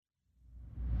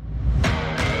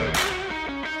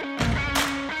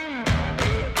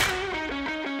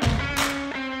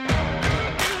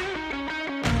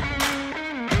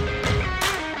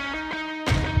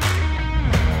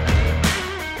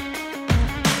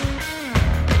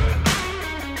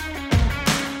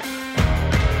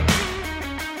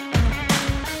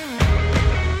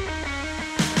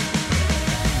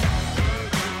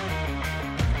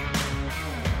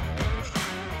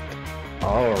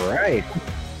right.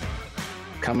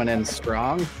 Coming in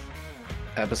strong.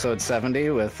 Episode 70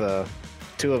 with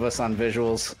two of us on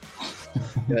visuals.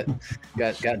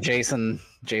 got Jason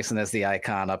as the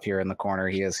icon up here in the corner.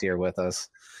 He is here with us.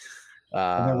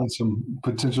 I'm having some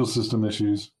potential system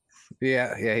issues.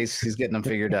 Yeah, he's getting them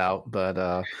figured out.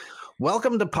 But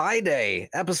welcome to Pi Day,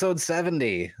 episode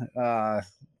 70.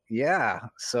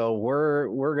 So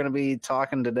we're gonna be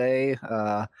talking today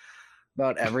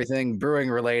about everything brewing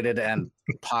related and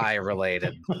pie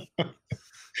related.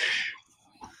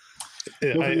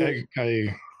 I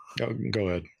go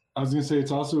ahead. I was going to say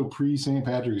it's also pre-St.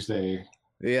 Patrick's Day.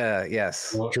 Yeah, yes.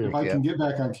 So if I can get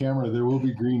back on camera, there will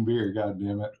be green beer. God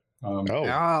damn it.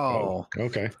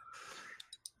 Okay.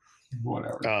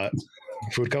 Whatever.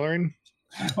 Food coloring?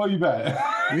 Oh, you bet.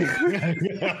 I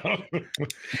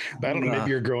don't know. Maybe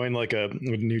you're growing like a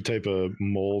new type of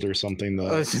mold or something.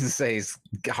 I was just say he's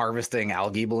harvesting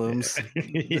algae blooms.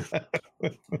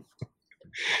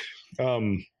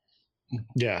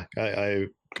 I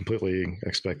completely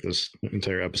expect this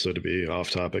entire episode to be off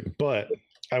topic, but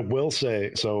I will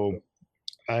say, so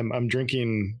I'm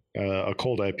drinking a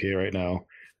cold IPA right now,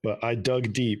 but I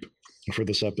dug deep for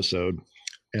this episode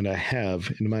and I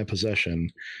have in my possession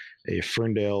a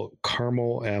Ferndale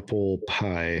caramel apple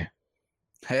pie.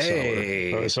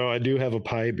 Hey. So I do have a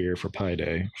pie beer for Pie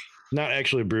Day. Not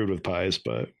actually brewed with pies,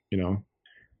 but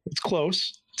it's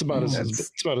close. It's about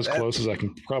as close as I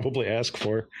can probably ask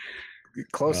for.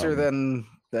 Closer than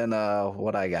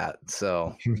what I got.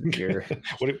 So you're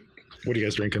what are you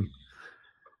guys drinking?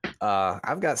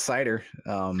 I've got cider.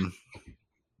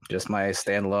 Just my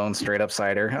standalone straight up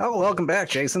cider. Oh, welcome back,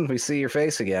 Jason. We see your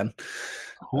face again.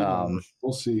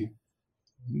 We'll see.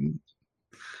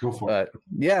 Go for it.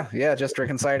 Yeah, just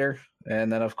drinking cider.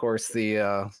 And then of course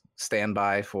the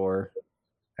standby for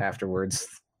afterwards.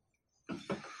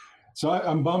 So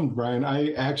I'm bummed, Brian.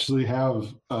 I actually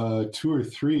have 2 or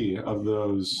 3 of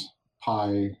those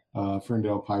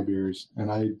Ferndale pie beers,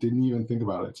 and I didn't even think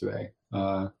about it today.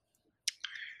 I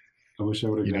wish I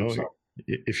would have done so.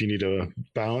 If you need to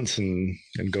bounce and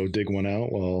go dig one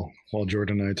out while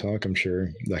Jordan and I talk, I'm sure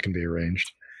that can be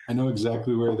arranged. I know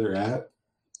exactly where they're at,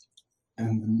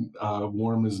 and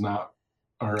warm is not.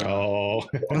 I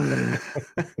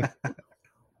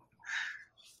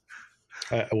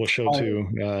will show too.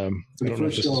 I don't know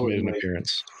if this has made an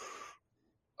appearance.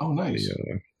 Oh, nice!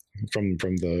 From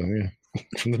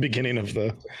the beginning of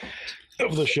the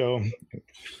show.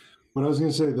 But I was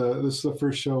going to say this is the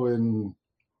first show in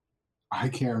I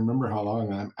can't remember how long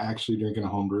that I'm actually drinking a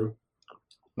homebrew.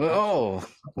 Oh,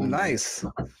 nice!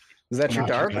 Is that your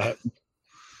dark?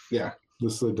 Yeah,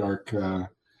 this is the dark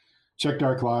Czech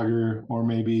dark lager, or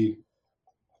maybe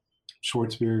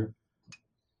Schwarzbier.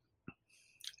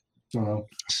 Don't know.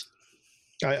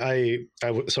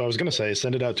 So I was going to say,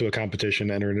 send it out to a competition,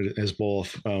 enter it as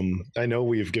both. I know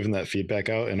we've given that feedback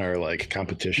out in our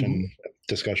competition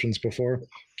discussions before.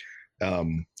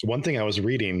 One thing I was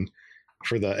reading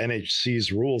for the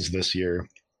NHC's rules this year,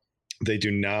 they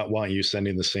do not want you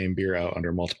sending the same beer out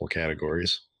under multiple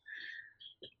categories.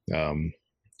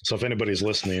 So if anybody's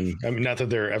listening, I mean, not that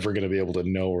they're ever going to be able to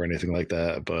know or anything like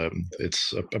that, but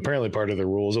it's apparently part of the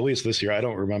rules, at least this year. I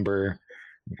don't remember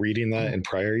reading that in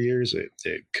prior years. It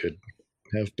could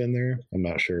have been there. I'm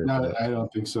not sure. No, I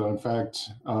don't think so. In fact,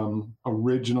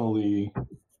 originally,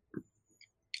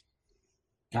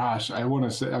 gosh, I want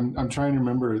to say I'm trying to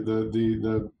remember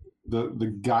the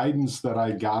guidance that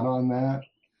I got on that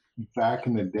back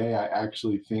in the day. I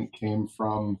actually think came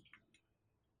from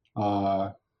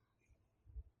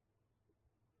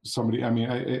somebody. I mean,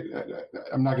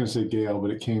 I'm not going to say Gail,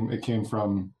 but it came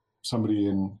from somebody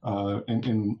in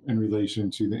relation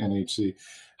to the NHC.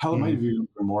 Hell, it might have even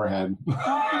been Moorhead.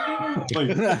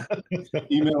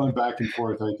 Emailing back and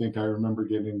forth. I think I remember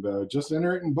getting just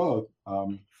enter it in both.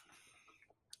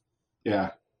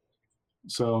 Yeah.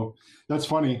 So that's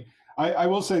funny. I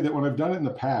will say that when I've done it in the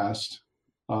past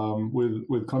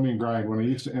with Clummy and Grind, when I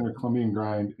used to enter Clummy and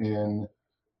Grind in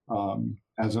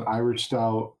as an Irish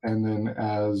stout, and then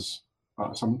as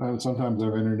sometimes I've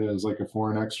entered it as like a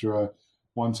foreign extra.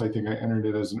 Once I think I entered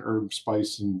it as an herb,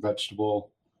 spice, and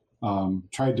vegetable.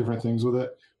 Tried different things with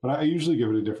it, but I usually give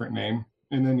it a different name.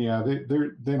 And then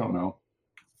they don't know.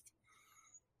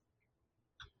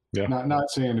 Yeah. Not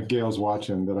saying if Gail's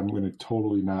watching that I'm going to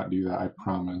totally not do that. I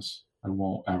promise I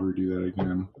won't ever do that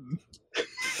again.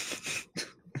 It's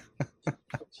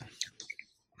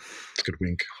a good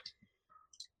wink.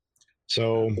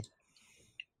 So,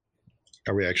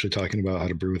 are we actually talking about how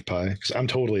to brew with pie? Because I'm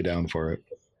totally down for it.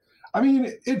 I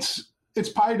mean, it's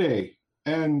Pie Day,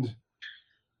 and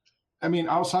I mean,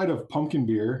 outside of pumpkin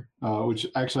beer, which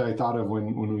actually I thought of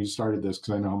when we started this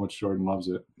because I know how much Jordan loves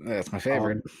it. That's my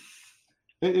favorite.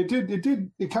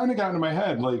 It kind of got into my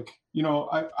head. Like, you know,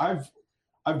 I've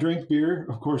drank beer,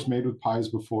 of course, made with pies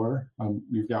before.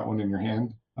 You've got one in your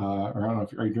hand. Or I don't know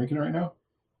if are you drinking it right now?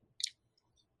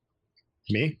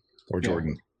 Me or Yeah.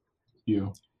 Jordan?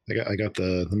 You. I got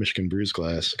the Michigan Brews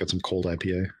glass. Got some cold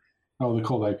IPA. Oh, the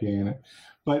cold IPA in it.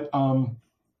 But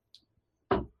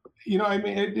you know, I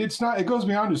mean, it's not. It goes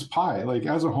beyond just pie. Like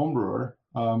as a home brewer,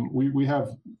 we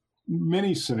have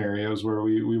many scenarios where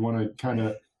we want to kind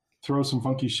of throw some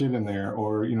funky shit in there,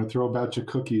 or you know, throw a batch of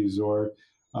cookies, or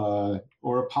a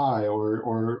pie,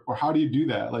 or how do you do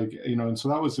that? Like, you know, and so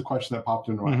that was the question that popped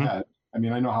into my head. I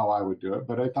mean, I know how I would do it,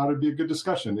 but I thought it'd be a good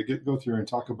discussion to go through and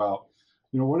talk about,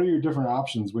 you know, what are your different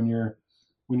options when you're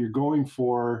going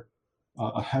for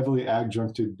a heavily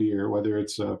adjuncted beer, whether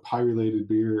it's a pie-related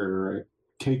beer or a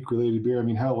cake-related beer. I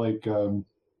mean, hell, like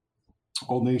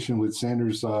Old Nation with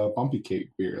Sanders Bumpy Cake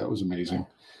beer, that was amazing.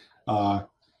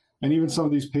 And even some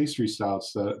of these pastry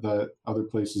stouts that other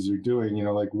places are doing, you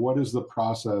know, like what is the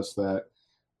process that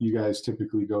you guys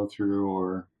typically go through,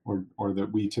 or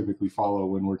that we typically follow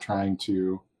when we're trying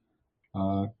to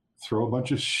throw a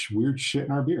bunch of weird shit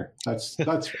in our beer? That's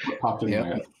what popped into my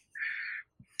head.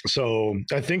 So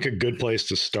I think a good place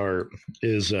to start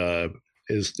is to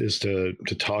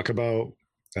talk about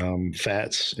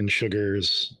fats and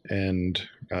sugars and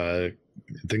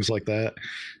things like that.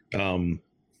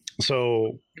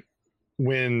 So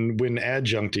when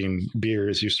adjuncting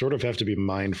beers, you sort of have to be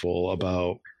mindful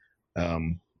about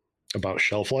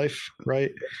shelf life,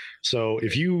 right? So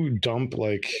if you dump,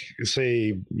 like,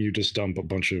 say you just dump a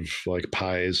bunch of like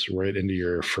pies right into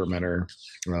your fermenter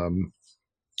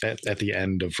at the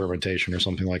end of fermentation or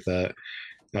something like that,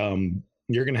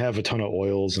 you're going to have a ton of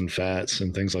oils and fats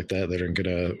and things like that that are going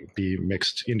to be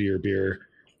mixed into your beer.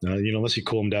 You know, unless you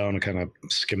cool them down and kind of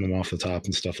skim them off the top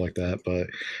and stuff like that. But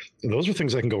those are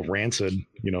things that can go rancid,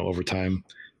 you know, over time.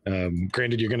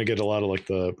 Granted, you're going to get a lot of like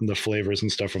the flavors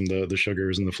and stuff from the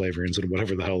sugars and the flavorings and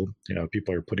whatever the hell, you know,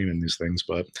 people are putting in these things.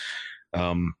 But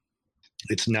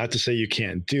it's not to say you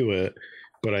can't do it,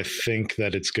 but I think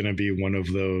that it's going to be one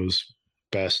of those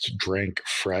best drank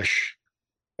fresh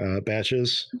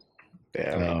batches.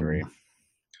 Yeah, I agree.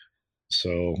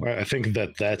 So I think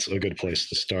that's a good place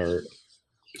to start.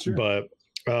 Sure. But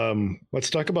let's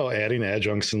talk about adding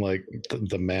adjuncts in like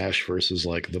the mash versus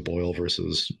like the boil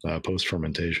versus post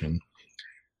fermentation.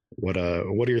 What are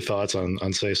your thoughts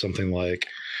on say something like,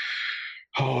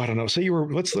 oh, I don't know, say you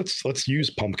were let's use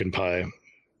pumpkin pie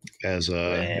as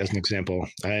an example.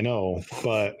 I know,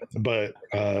 but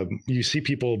you see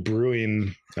people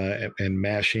brewing and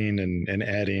mashing and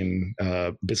adding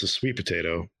bits of sweet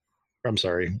potato. I'm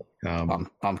sorry,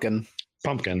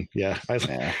 pumpkin. Yeah.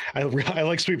 I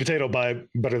like sweet potato pie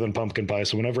better than pumpkin pie.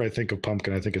 So whenever I think of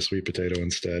pumpkin, I think of sweet potato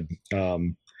instead.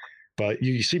 But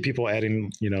you see people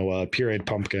adding, you know, pureed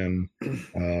pumpkin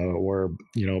or,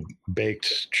 you know,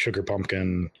 baked sugar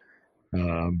pumpkin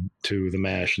to the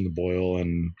mash and the boil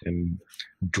and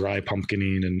dry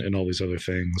pumpkining and all these other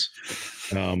things.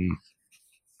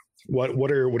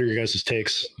 What are your guys'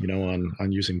 takes, you know,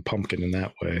 on using pumpkin in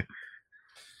that way?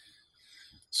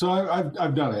 So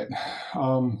I've done it,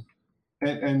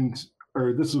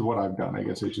 or this is what I've done, I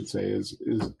guess I should say, is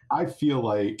I feel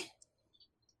like,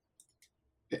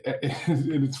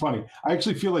 and it's funny, I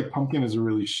actually feel like pumpkin is a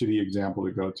really shitty example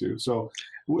to go to. So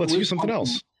let's use something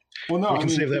else. Well, no, we can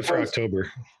save that for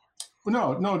October.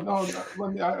 No.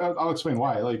 I'll explain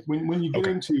why. Like when you get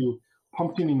into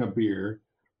pumpkining a beer,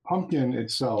 pumpkin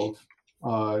itself,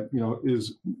 you know,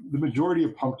 is the majority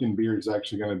of pumpkin beer is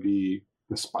actually going to be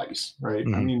the spice, right?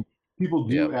 Mm-hmm. I mean, people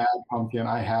do add pumpkin.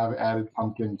 I have added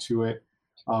pumpkin to it,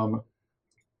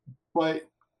 but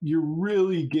you're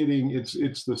really getting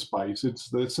it's the spice. It's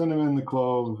the cinnamon, the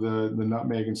clove, the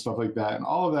nutmeg, and stuff like that, and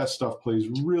all of that stuff plays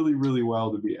really, really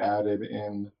well to be added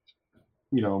in,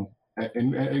 you know,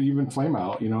 and even flame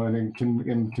out, you know, and it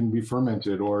can be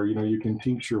fermented, or you know, you can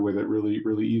tincture with it really,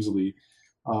 really easily.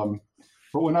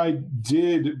 But when I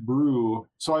did brew,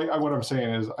 so what I'm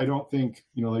saying is, I don't think,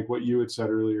 you know, like what you had said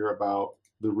earlier about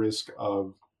the risk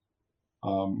of,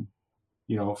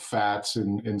 you know, fats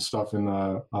and stuff in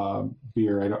the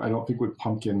beer. I don't think with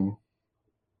pumpkin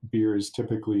beer is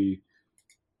typically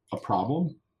a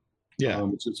problem. Yeah,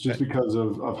 it's just because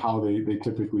of how they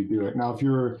typically do it. Now, if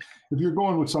you're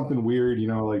going with something weird, you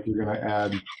know, like you're going to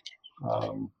add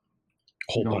whole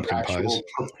pumpkin pies,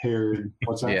 prepared.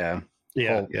 What's that?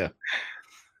 Yeah.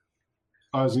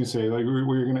 I was going to say, like,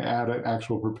 we're going to add an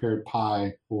actual prepared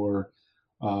pie or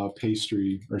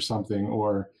pastry or something,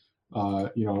 or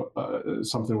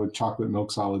something with chocolate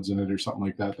milk solids in it or something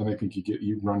like that, then I think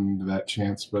you run into that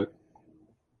chance. But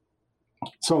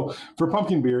so for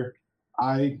pumpkin beer,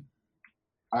 I'm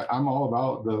all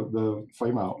about the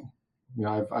flame out.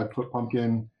 I put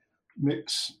pumpkin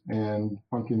mix and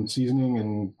pumpkin seasoning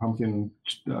and pumpkin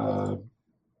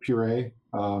puree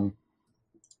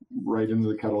right into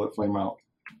the kettle at flame out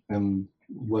and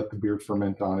let the beer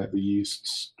ferment on it. The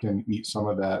yeasts can eat some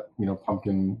of that,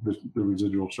 pumpkin, the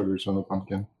residual sugars from the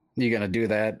pumpkin. You gonna do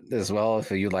that as well?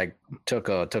 If you like took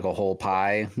a whole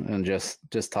pie and just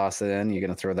toss it in, you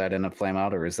gonna throw that in a flame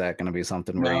out, or is that gonna be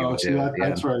something where you see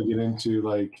that's where I get into,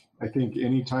 like, I think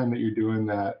anytime that you're doing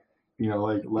that,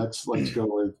 like let's go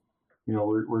with,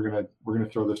 we're gonna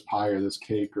throw this pie or this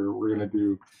cake, or we're gonna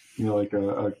do, like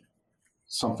a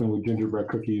something with gingerbread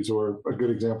cookies, or a good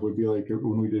example would be like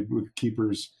when we did with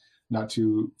Keepers not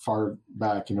too far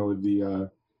back, with the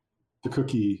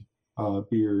cookie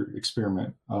beer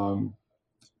experiment.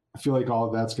 I feel like all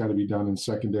of that's got to be done in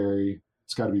secondary.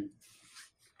 It's got to be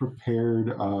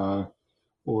prepared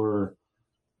or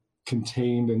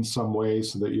contained in some way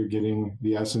so that you're getting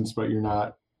the essence, but you're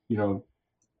not,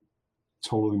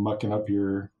 totally mucking up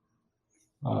your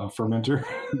fermenter.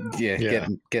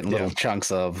 Getting little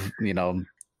chunks of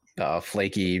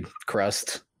flaky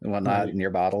crust and whatnot in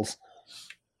your bottles.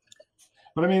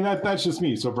 But I mean, that's just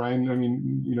me. So Brian, I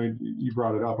mean, you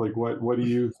brought it up. Like, what do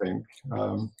you think,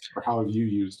 or how have you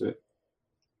used it?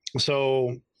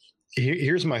 So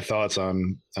here's my thoughts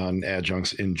on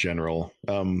adjuncts in general.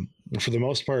 For the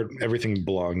most part, everything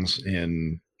belongs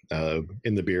in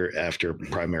the beer after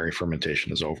primary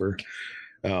fermentation is over.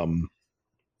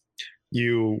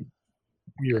 You're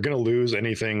going to lose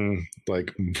anything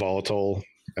like volatile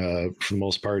for the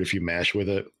most part if you mash with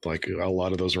it. Like a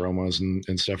lot of those aromas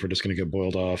and stuff are just going to get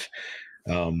boiled off.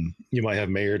 You might have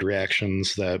Maillard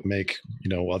reactions that make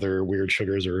other weird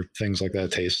sugars or things like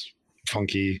that taste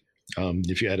funky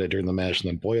if you add it during the mash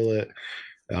and then boil it.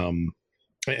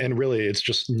 And really, it's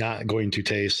just not going to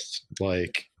taste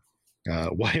like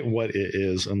what it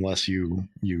is unless you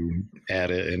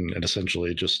add it and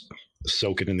essentially just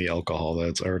soak it in the alcohol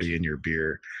that's already in your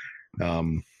beer.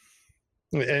 And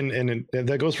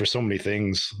that goes for so many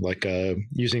things, like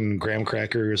using graham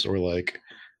crackers or like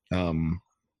Nilla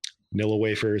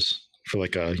wafers for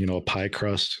like a pie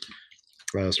crust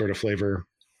sort of flavor.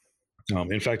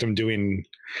 In fact, I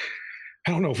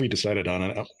don't know if we decided on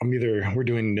it. We're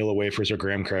doing Nilla wafers or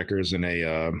graham crackers in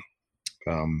a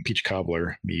peach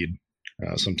cobbler mead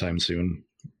sometime soon.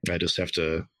 I just have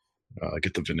to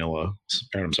get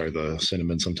the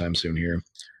cinnamon sometime soon here.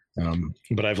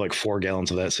 But I have like 4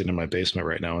 gallons of that sitting in my basement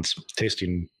right now. It's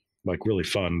tasting like really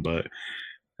fun, but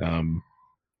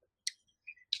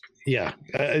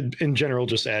in general,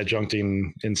 just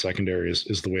adjuncting in secondary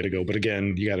is the way to go. But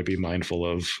again, you got to be mindful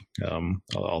of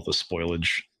all the spoilage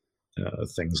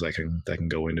things that can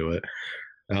go into it.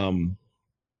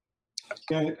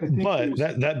 But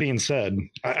that being said,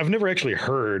 I've never actually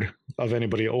heard of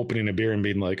anybody opening a beer and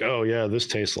being like, "Oh yeah, this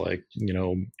tastes like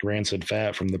rancid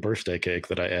fat from the birthday cake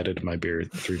that I added to my beer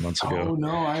 3 months ago." Oh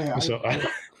no,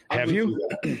 have you?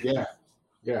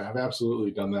 Yeah, I've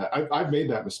absolutely done that. I've made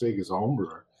that mistake as a home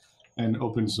brewer and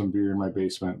opened some beer in my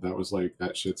basement that was like,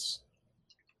 that shit's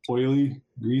oily,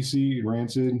 greasy,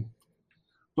 rancid.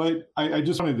 But I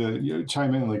just wanted to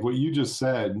chime in. Like what you just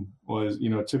said was,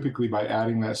 typically by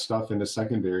adding that stuff into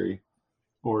secondary,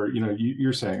 or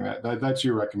you're saying that's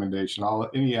your recommendation.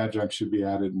 Any adjunct should be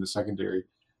added in the secondary.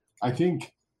 I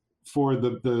think for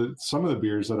the some of the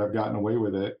beers that I've gotten away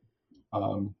with it,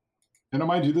 and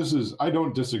mind you, I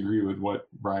don't disagree with what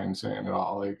Brian's saying at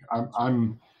all. Like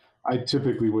I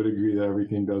typically would agree that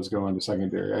everything does go into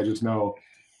secondary. I just know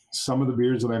some of the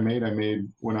beers that I made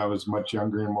when I was much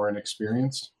younger and more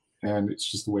inexperienced, and it's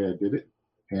just the way I did it.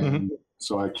 And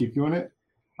so I keep doing it.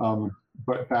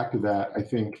 But back to that, I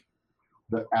think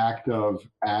the act of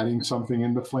adding something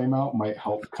into flame out might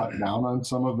help cut down on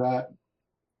some of that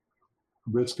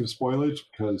risk of spoilage,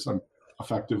 because I'm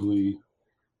effectively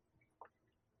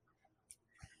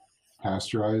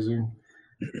pasteurizing.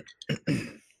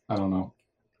 I don't know.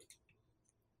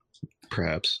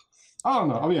 Perhaps. I don't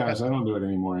know. I'll be honest. I don't do it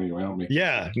anymore anyway. I don't make.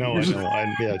 Yeah. No. I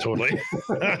know. Yeah. Totally.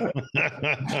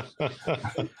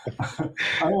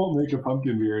 I won't make a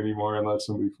pumpkin beer anymore unless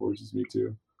somebody forces me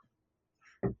to.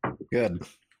 Good.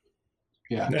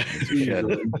 Yeah. Yeah.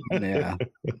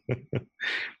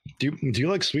 Do you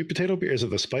like sweet potato beer? Is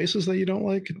it the spices that you don't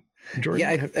like, Jordan?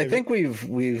 Yeah, I think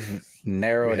we've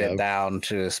narrowed it down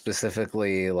to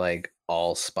specifically like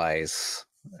allspice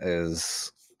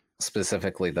is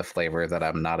specifically the flavor that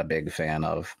I'm not a big fan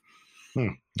of.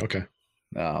 Okay.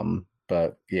 But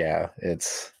But yeah,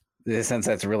 it's since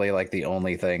that's really like the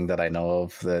only thing that I know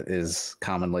of that is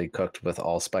commonly cooked with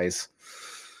allspice.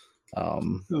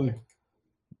 Really,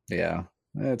 Yeah,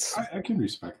 it's I can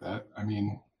respect that. I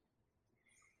mean,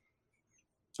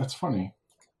 that's funny.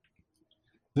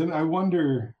 Then I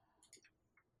wonder.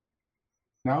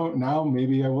 Now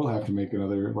maybe I will have to make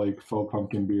another like faux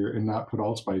pumpkin beer and not put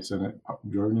allspice in it,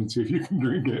 Jordan, and see if you can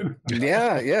drink it.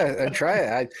 yeah, try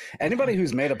it. Anybody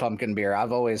who's made a pumpkin beer,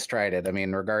 I've always tried it. I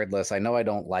mean, regardless, I know I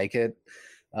don't like it,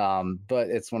 but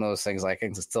it's one of those things I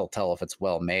can still tell if it's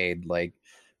well made. Like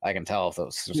I can tell if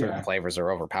those certain flavors are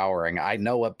overpowering. I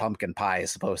know what pumpkin pie is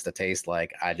supposed to taste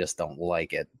like. I just don't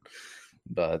like it.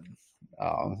 But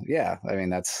yeah, I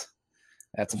mean that's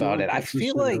about it. I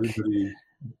feel like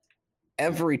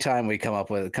every time we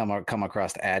come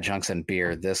across adjuncts in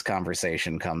beer, this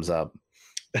conversation comes up.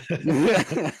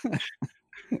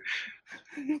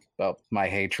 Well, my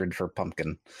hatred for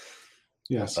pumpkin.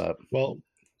 Yes. Well,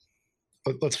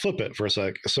 let's flip it for a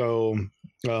sec. So,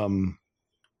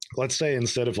 let's say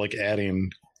instead of like adding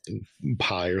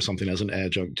pie or something as an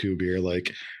adjunct to beer,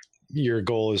 like your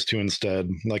goal is to instead,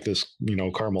 like this,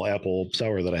 caramel apple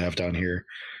sour that I have down here,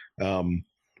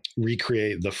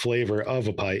 recreate the flavor of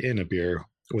a pie in a beer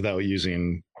without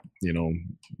using,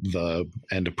 the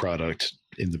end product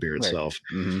in the beer itself.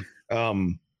 Right.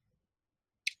 Mm-hmm.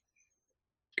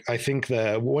 I think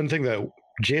that one thing that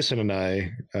Jason and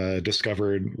I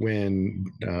discovered when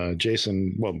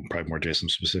Jason, well, probably more Jason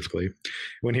specifically,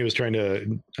 when he was trying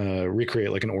to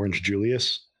recreate like an Orange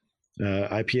Julius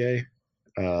IPA,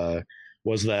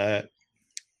 was that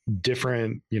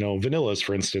different, vanillas,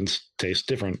 for instance, taste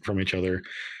different from each other.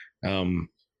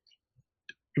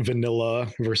 Vanilla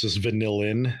versus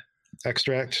vanillin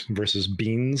extract versus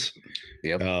beans.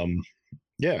 Yep.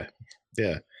 Yeah.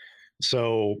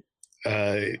 So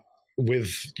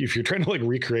if you're trying to like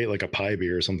recreate like a pie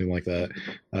beer or something like that,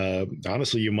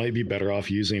 honestly, you might be better off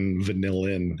using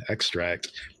vanillin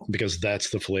extract because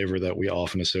that's the flavor that we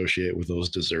often associate with those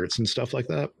desserts and stuff like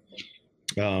that.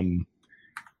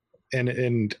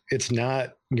 And it's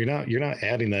not, you're not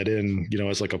adding that in,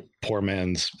 as like a poor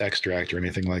man's extract or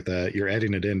anything like that. You're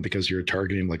adding it in because you're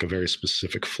targeting like a very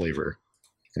specific flavor.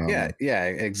 Yeah,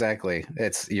 exactly.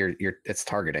 It's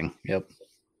targeting. Yep.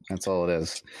 That's all it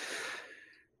is.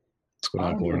 What's going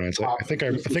on, Polar Knights? I think I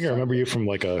remember you from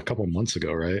like a couple months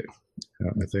ago, right?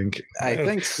 I think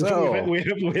so. We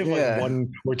have like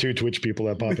one or two Twitch people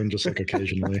that pop in just like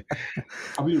occasionally.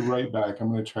 I'll be right back. I'm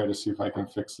going to try to see if I can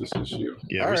fix this issue.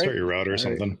 Yeah, restart your router or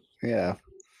something. Yeah.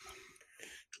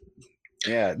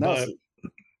 No. But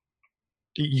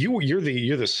you're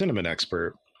the cinnamon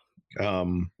expert.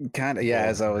 Kind of, yeah.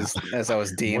 As I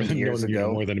was deemed years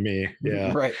ago, more than me.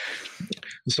 Yeah. Right.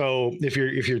 So if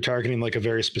you're targeting like a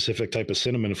very specific type of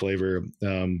cinnamon flavor,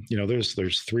 there's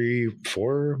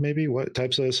 3-4 maybe what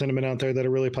types of cinnamon out there that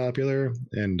are really popular,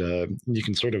 and you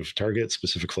can sort of target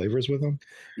specific flavors with them.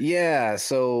 Yeah.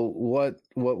 So what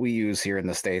we use here in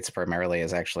the States primarily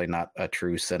is actually not a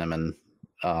true cinnamon.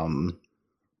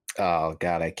 Oh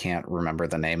God, I can't remember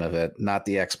the name of it. Not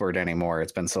the expert anymore.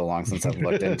 It's been so long since I've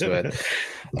looked into it.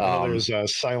 There's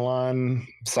Ceylon.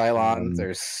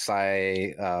 There's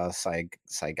Saigon.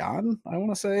 I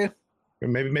want to say.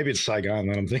 Maybe it's Saigon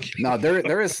that I'm thinking. No,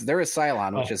 there is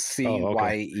Ceylon, which is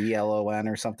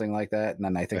Cyelon or something like that. And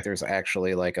then I think there's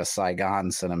actually like a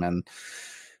Saigon cinnamon.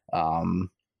 And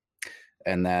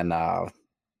then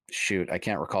shoot, I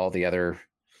can't recall the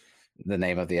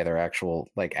name of the other actual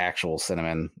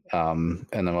cinnamon. And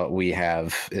then what we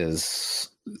have is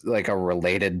like a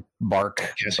related bark,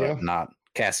 Cassia? but not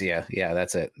Cassia. Yeah,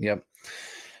 that's it. Yep.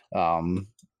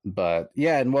 But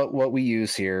yeah, and what we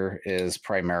use here is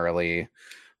primarily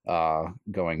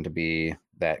going to be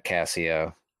that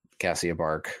Cassia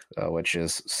bark, which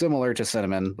is similar to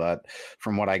cinnamon, but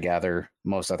from what I gather,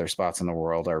 most other spots in the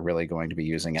world are really going to be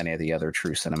using any of the other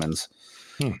true cinnamons.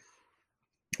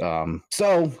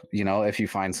 So, if you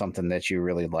find something that you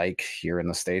really like here in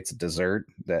the States, a dessert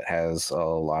that has a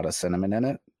lot of cinnamon in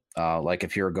it, like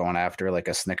if you're going after like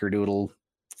a snickerdoodle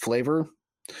flavor,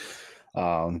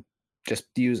 just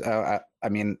use, I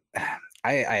mean,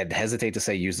 I'd hesitate to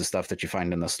say use the stuff that you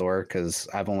find in the store because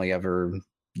I've only ever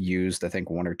used, I think,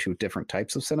 1 or 2 different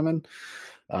types of cinnamon,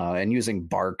 and using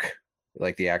bark,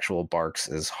 like the actual barks,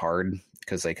 is hard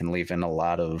because they can leave in a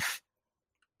lot of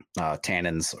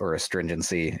tannins or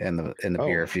astringency in the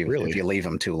beer if you leave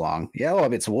them too long. Yeah, well,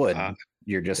 if it's wood,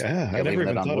 you're just I never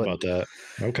even thought about that.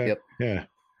 Okay. Yep. Yeah.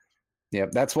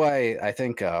 Yep. That's why I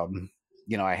think I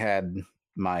had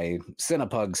my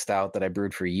Cinnapug stout that I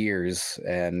brewed for years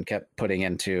and kept putting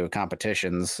into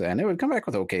competitions, and it would come back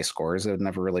with okay scores. It would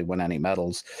never really win any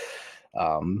medals.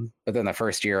 But then the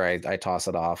first year I toss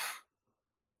it off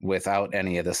without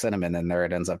any of the cinnamon in there,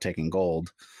 it ends up taking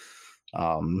gold.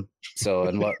 So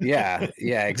and what? Yeah,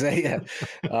 exactly.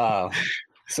 Yeah.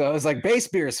 So it was like base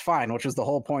beer is fine, which was the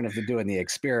whole point of doing the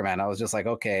experiment. I was just like,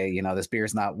 okay, this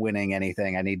beer's not winning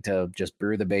anything. I need to just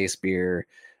brew the base beer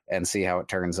and see how it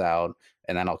turns out.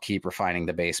 And then I'll keep refining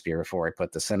the base beer before I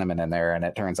put the cinnamon in there. And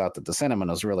it turns out that the cinnamon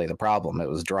was really the problem. It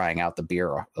was drying out the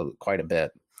beer quite a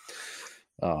bit.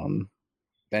 And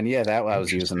yeah, that I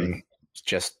was using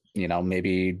just,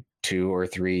 maybe 2 or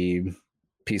 3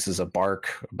 pieces of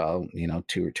bark about,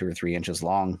 2 or 3 inches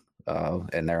long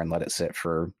in there and let it sit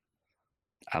for,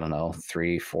 I don't know,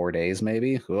 3-4 days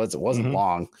maybe. It wasn't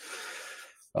long.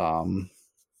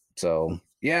 So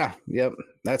yeah, yep.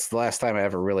 That's the last time I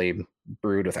ever really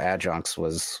brewed with adjuncts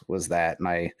was that. And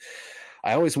I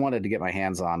always wanted to get my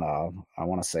hands on I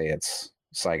want to say it's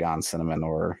Saigon cinnamon,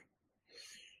 or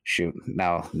shoot,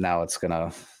 now it's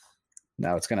gonna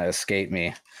escape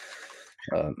me.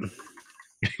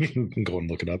 You can go and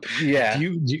look it up. Yeah.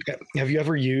 Have you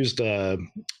ever used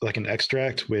like an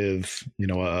extract with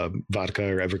vodka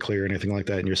or Everclear or anything like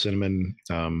that in your cinnamon,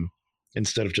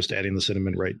 instead of just adding the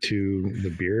cinnamon right to the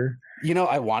beer?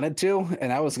 I wanted to,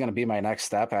 and that was going to be my next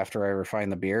step after I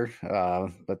refined the beer.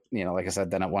 But like I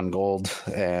said, then it won gold,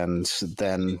 and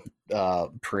then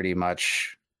pretty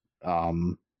much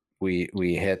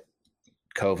we hit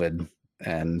COVID,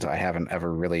 and I haven't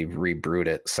ever really rebrewed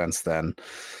it since then.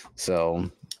 So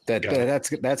that's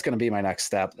going to be my next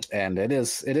step, and it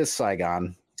is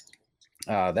Saigon.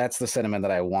 That's the cinnamon that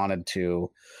I wanted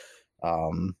to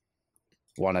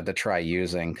try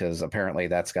using, because apparently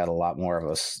that's got a lot more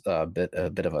of a bit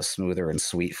of a smoother and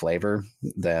sweet flavor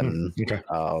than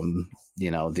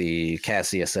the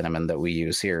cassia cinnamon that we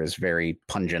use here is very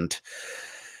pungent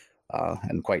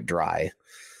and quite dry.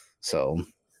 So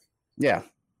yeah,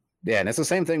 and it's the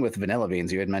same thing with vanilla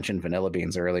beans. You had mentioned vanilla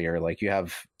beans earlier. Like, you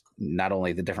have not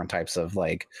only the different types of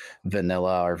like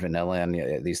vanilla or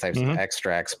vanillin, these types of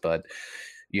extracts, but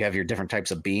you have your different types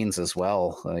of beans as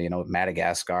well.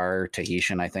 Madagascar,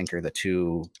 Tahitian, I think, are the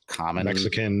 2 common.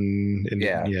 Mexican,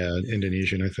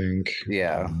 Indonesian, I think.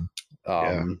 Yeah.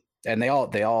 And they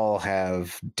all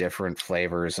have different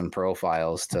flavors and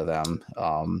profiles to them.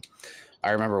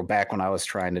 I remember back when I was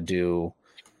trying to do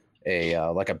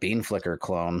like a bean flicker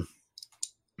clone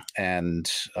and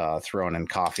throwing in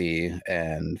coffee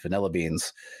and vanilla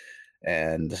beans.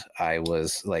 And I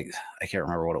was like, I can't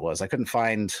remember what it was. I couldn't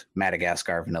find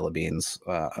Madagascar vanilla beans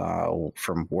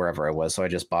from wherever I was. So I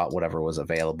just bought whatever was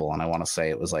available. And I want to say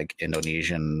it was like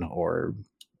Indonesian or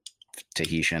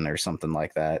Tahitian or something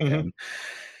like that. And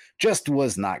just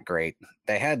was not great.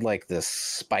 They had like this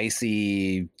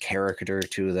spicy character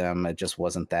to them. It just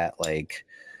wasn't that like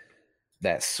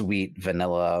that sweet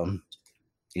vanilla,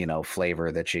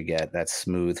 flavor that you get, that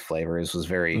smooth flavor. It was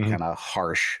very kind of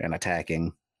harsh and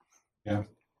attacking. Yeah.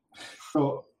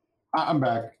 So I'm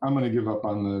back. I'm going to give up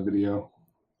on the video.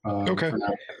 Okay. For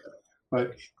now.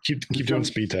 But keep doing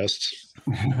speed tests.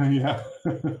 Yeah.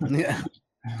 Yeah.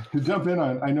 To jump in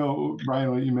on, I know,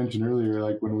 Brian, what you mentioned earlier,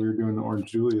 like when we were doing the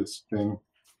Orange Julius thing,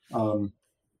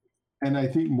 and I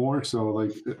think more so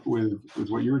like with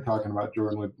what you were talking about,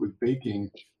 Jordan, with baking,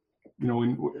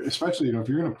 especially, if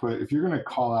you're going to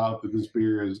call out that this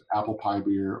beer is apple pie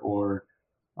beer or,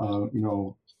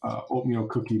 oatmeal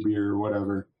cookie beer or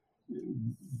whatever,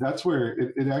 that's where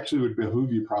it actually would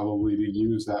behoove you probably to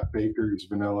use that baker's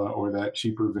vanilla or that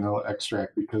cheaper vanilla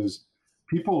extract, because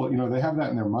people, they have that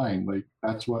in their mind. Like,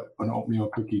 that's what an oatmeal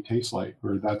cookie tastes like,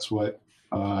 or that's what,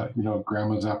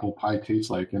 grandma's apple pie tastes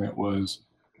like. And it was,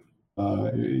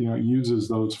 it uses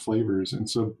those flavors. And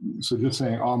so just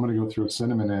saying, oh, I'm going to go throw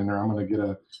cinnamon in, or I'm going to get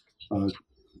a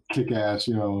kick-ass,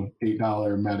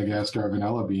 $8 Madagascar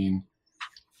vanilla bean,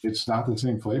 it's not the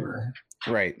same flavor.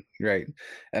 Right.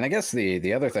 And I guess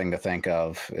the other thing to think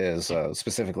of is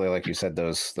specifically, like you said,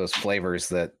 those flavors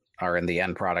that are in the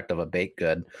end product of a baked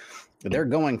good, they're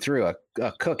going through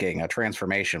a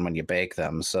transformation when you bake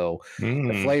them. So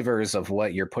the flavors of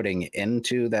what you're putting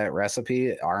into that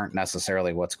recipe aren't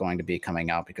necessarily what's going to be coming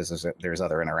out, because there's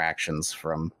other interactions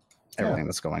from everything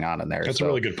that's going on in there. That's a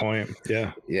really good point.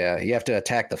 Yeah. Yeah. You have to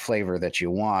attack the flavor that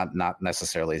you want, not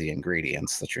necessarily the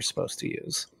ingredients that you're supposed to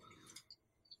use.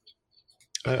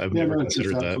 I've never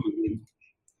considered that.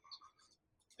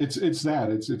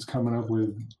 It's coming up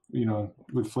with,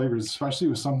 with flavors, especially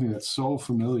with something that's so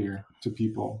familiar to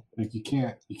people. Like, you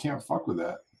can't fuck with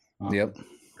that. Yep.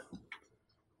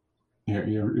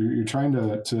 You're trying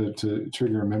to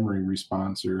trigger a memory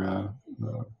response, or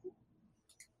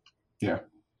yeah.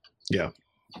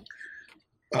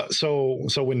 So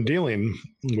when dealing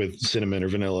with cinnamon or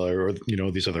vanilla or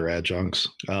these other adjuncts,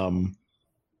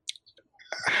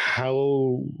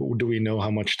 how do we know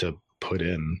how much to put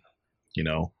in?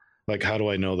 Like how do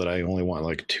I know that I only want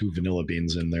like 2 vanilla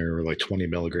beans in there, or like 20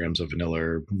 milligrams of vanilla,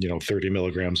 or 30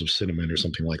 milligrams of cinnamon or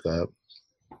something like that?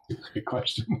 Good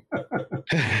question.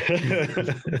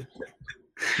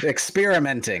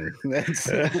 Experimenting.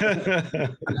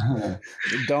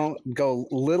 Don't go.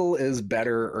 Little is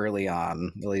better early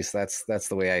on. At least that's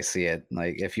the way I see it.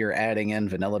 Like if you're adding in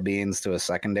vanilla beans to a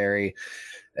secondary,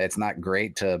 it's not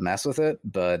great to mess with it,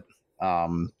 but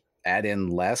add in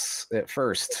less at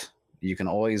first. You can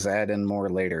always add in more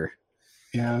later.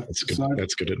 Yeah, that's good.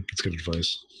 That's good. That's good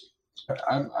advice.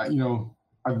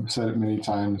 I've said it many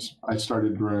times. I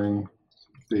started brewing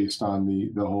based on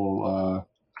the whole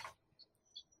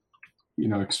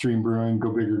extreme brewing,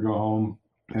 go big or go home,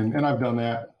 and I've done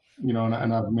that.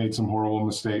 And I've made some horrible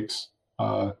mistakes.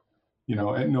 At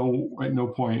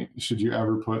no point should you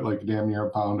ever put like damn near a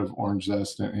pound of orange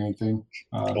zest in anything.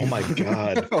 Oh my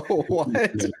god! What?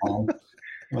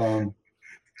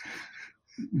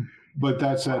 But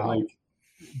that said, wow. Like,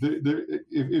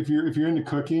 if you're into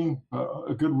cooking,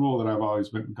 a good rule that I've always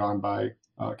gone by,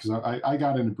 because I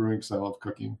got into brewing because I love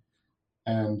cooking,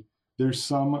 and there's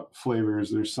some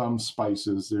flavors, there's some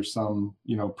spices, there's some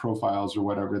profiles or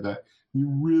whatever that you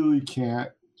really can't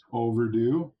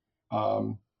overdo.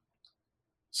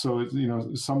 So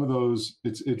it's, some of those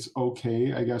it's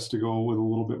okay, I guess, to go with a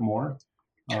little bit more.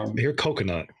 Your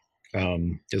coconut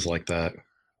is like that.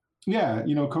 Yeah,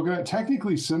 coconut.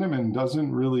 Technically, cinnamon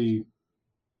doesn't really,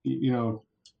 you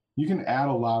can add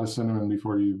a lot of cinnamon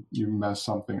before you mess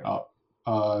something up.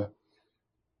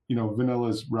 Vanilla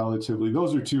is relatively;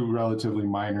 those are two relatively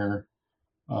minor.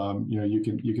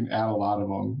 You can add a lot of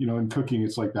them. In cooking,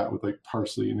 it's like that with like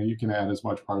parsley. You can add as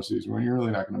much parsley as you want. You're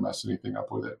really not going to mess anything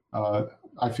up with it.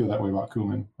 I feel that way about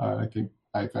cumin. I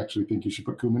actually think you should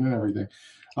put cumin in everything.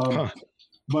 But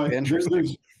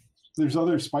there's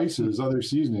other spices, other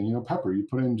seasoning. Pepper. You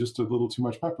put in just a little too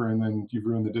much pepper, and then you've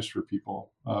ruined the dish for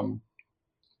people.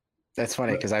 That's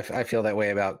funny because I feel that way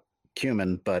about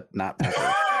cumin, but not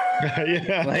pepper.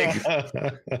 Yeah.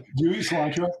 Do you eat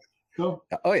cilantro? Though?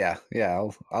 Oh yeah.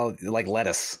 I'll like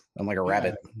lettuce. I'm like a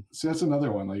rabbit. See, that's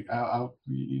another one. Like I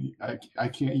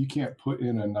can't. You can't put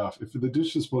in enough. If the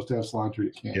dish is supposed to have cilantro,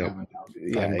 it can't have enough.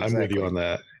 Yeah, exactly. I'm with you on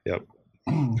that. Yep.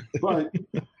 But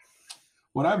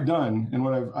what I've done, and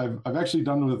what I've actually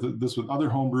done with this with other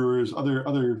homebrewers, other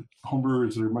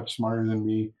homebrewers that are much smarter than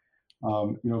me.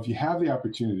 If you have the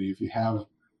opportunity, if you have,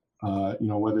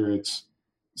 whether it's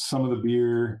some of the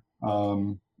beer,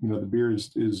 the beer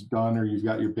is done, or you've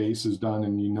got your bases done,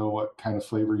 and you know what kind of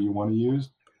flavor you want to use,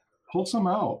 pull some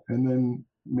out, and then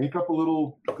make up a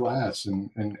little glass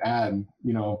and add.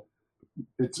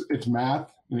 It's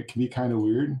math, and it can be kind of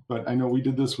weird, but I know we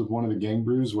did this with one of the gang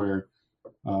brews where,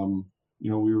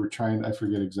 we were trying. I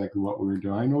forget exactly what we were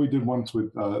doing. I know we did once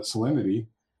with salinity,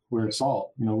 where it's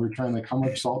salt. We were trying like how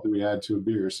much salt do we add to a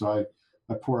beer? So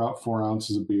I pour out 4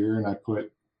 ounces of beer, and I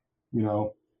put, a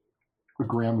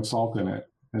gram of salt in it,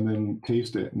 and then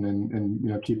taste it, and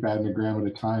then keep adding a gram at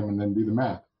a time, and then do the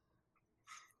math.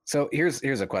 So here's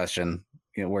a question.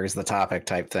 Where's the topic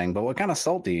type thing? But what kind of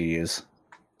salt do you use?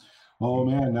 Oh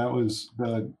man, that was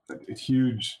a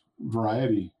huge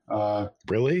variety.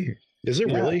 Really? Is there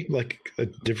really like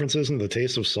differences in the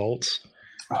taste of salts?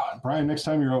 Brian, next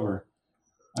time you're over.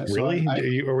 Really?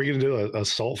 Are we going to do a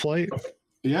salt flight?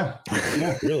 Yeah.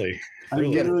 Really?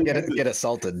 Get it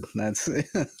salted. That's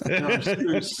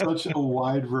there's such a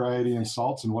wide variety in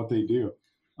salts and what they do.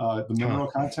 The mineral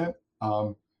content.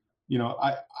 I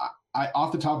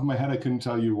off the top of my head, I couldn't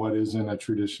tell you what is in a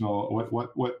traditional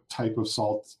what type of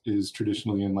salt is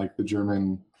traditionally in like the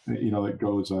German, like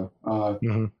Goza.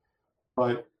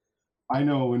 But I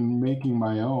know when making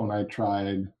my own, I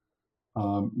tried.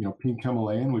 Pink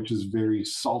Himalayan, which is very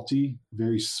salty,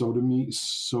 very sodiumy,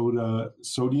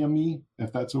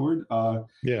 if that's a word.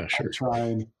 Yeah, sure. I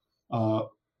tried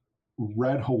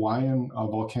red Hawaiian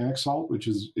volcanic salt, which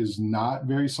is not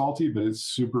very salty, but it's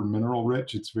super mineral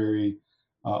rich. It's very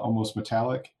almost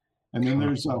metallic. And then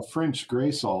there's French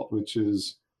gray salt, which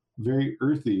is very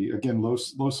earthy. Again, low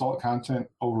salt content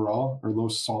overall, or low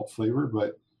salt flavor,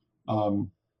 but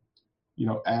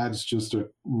adds just a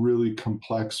really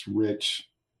complex, rich,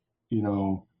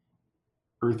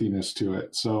 earthiness to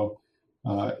it. So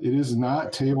it is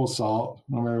not table salt,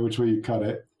 no matter which way you cut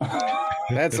it.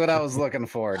 That's what I was looking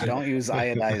for. Don't use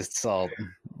iodized salt.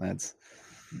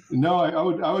 No,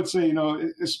 I would say,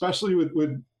 especially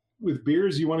with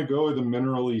beers, you want to go with a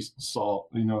minerally salt,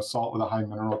 salt with a high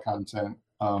mineral content.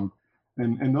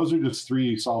 And those are just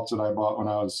 3 salts that I bought when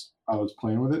I was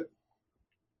playing with it.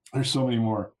 There's so many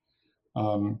more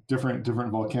different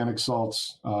volcanic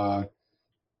salts.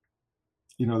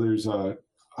 There's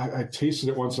I tasted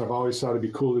it once. And I've always thought it'd be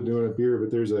cool to do in a beer,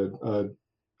 but there's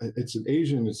it's an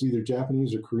Asian. It's either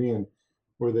Japanese or Korean,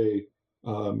 where they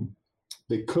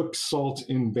cook salt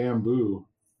in bamboo,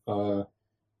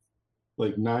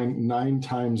 like nine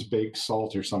times baked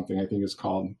salt or something, I think it's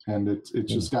called, and it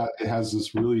has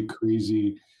this really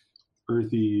crazy,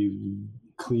 earthy,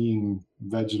 clean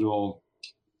vegetal.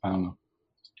 I don't know.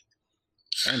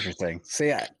 Interesting.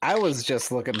 See, I was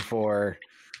just looking for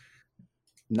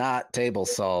not table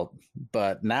salt,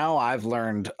 but now I've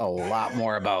learned a lot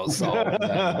more about salt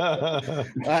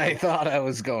than I thought I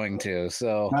was going to.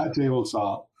 So not table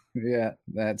salt. Yeah,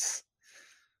 that's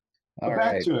all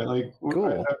right. Back to it. Like,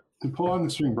 cool. To pull on the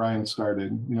string Brian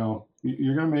started,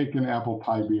 you're going to make an apple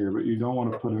pie beer, but you don't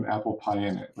want to put an apple pie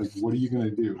in it. Like, what are you going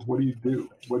to do? What do you do?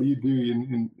 What do you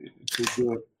do to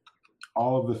do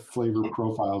all of the flavor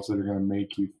profiles that are going to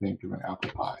make you think of an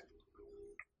apple pie?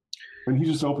 And he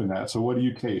just opened that. So what do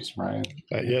you taste, Brian?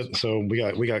 Yeah. So we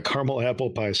got caramel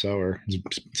apple pie sour.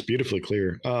 It's beautifully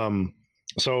clear.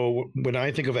 So when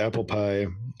I think of apple pie,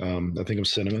 I think of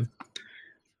cinnamon.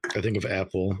 I think of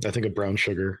apple. I think of brown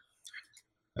sugar.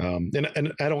 And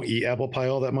I don't eat apple pie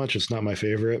all that much. It's not my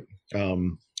favorite.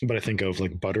 But I think of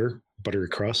like buttery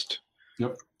crust.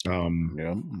 Yep.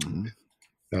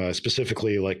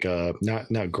 Specifically like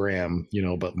not graham,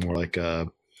 but more like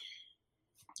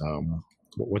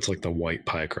what's like the white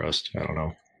pie crust? I don't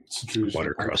know. It's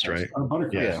butter crust, right? Butter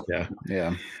crust.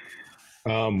 Yeah.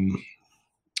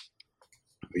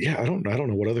 Yeah, I don't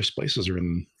know what other spices are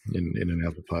in an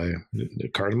apple pie.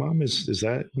 Cardamom is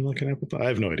that in like an apple pie? I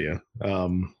have no idea. I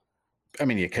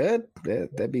mean, you could.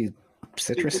 That'd be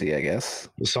citrusy, I guess.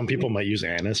 Some people might use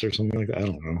anise or something like that. I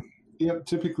don't know. Yep,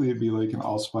 typically it'd be like an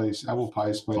allspice. Apple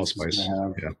pie spice. Allspice. Is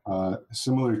going to have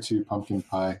similar to pumpkin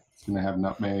pie. It's going to have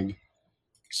nutmeg.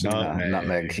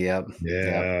 Nutmeg. Yep. Yeah.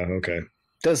 Yep. Okay.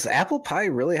 Does apple pie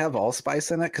really have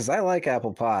allspice in it? Because I like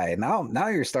apple pie. Now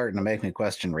you're starting to make me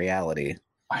question reality.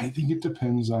 I think it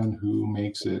depends on who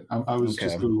makes it. I was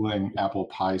just Googling apple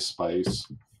pie spice.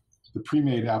 The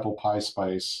pre-made apple pie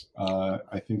spice,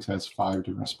 I think, has 5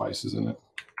 different spices in it.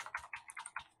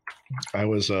 I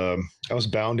was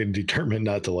bound and determined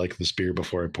not to like this beer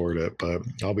before I poured it, but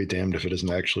I'll be damned if it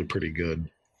isn't actually pretty good.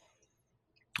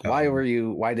 Why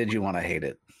did you want to hate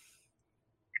it?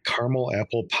 Caramel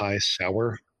apple pie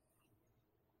sour.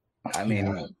 I mean,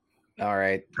 all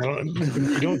right.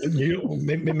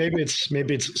 Maybe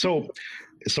it's so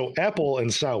apple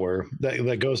and sour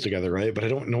that goes together, right? But I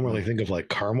don't normally think of like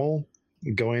caramel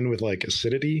going with like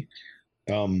acidity.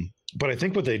 But I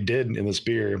think what they did in this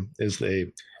beer is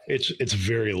it's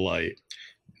very light.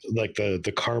 Like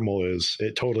the caramel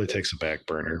it totally takes a back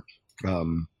burner.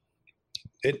 But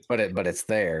it's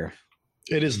there.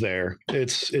 It is there.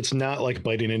 It's not like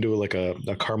biting into like a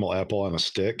caramel apple on a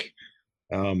stick.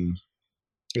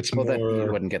 It's more. Then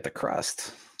you wouldn't get the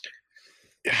crust.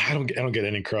 I don't get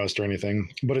any crust or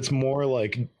anything, but it's more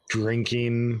like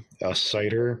drinking a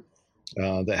cider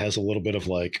that has a little bit of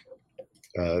like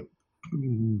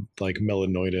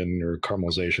melanoidin or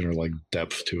caramelization or like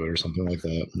depth to it or something like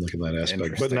that. Look at that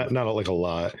aspect, but not like a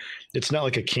lot. It's not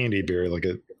like a candy beer. Like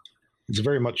it's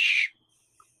very much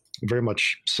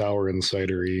sour and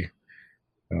cidery.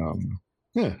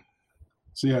 Yeah.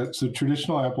 So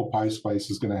traditional apple pie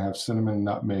spice is going to have cinnamon,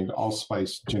 nutmeg,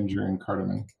 allspice, ginger, and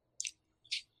cardamom.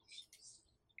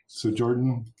 So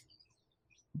Jordan,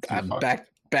 I'm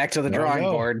back to the drawing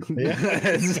board. Yeah.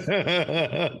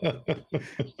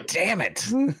 Damn it!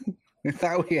 I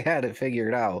thought we had it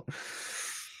figured out.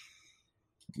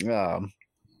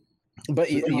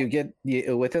 But you get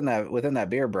within that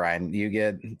beer, Brian, you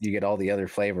get all the other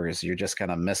flavors. You're just kind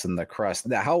of missing the crust.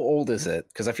 Now, how old is it?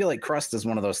 Because I feel like crust is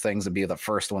one of those things to be the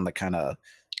first one to kind of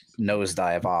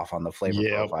nosedive off on the flavor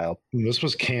profile. This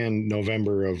was canned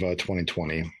November of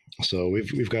 2020, so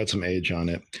we've got some age on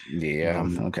it. Yeah.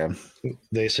 Okay.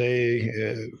 They say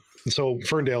so.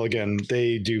 Ferndale again.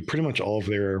 They do pretty much all of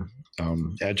their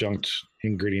adjunct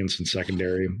ingredients and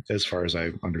secondary, as far as I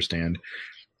understand.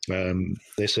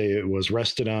 They say it was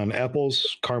rested on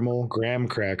apples, caramel, graham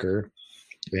cracker,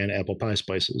 and apple pie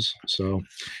spices. So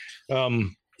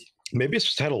maybe it's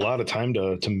just had a lot of time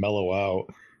to mellow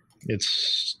out.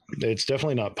 It's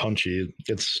definitely not punchy.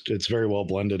 It's very well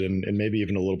blended and maybe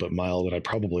even a little bit mild, and I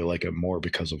probably like it more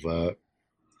because of that.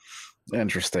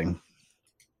 Interesting.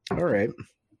 All right.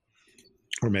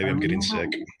 Or maybe I'm getting sick.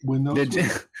 When those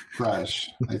were fresh,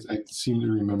 I seem to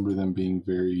remember them being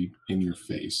very in your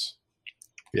face.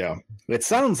 Yeah. It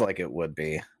sounds like it would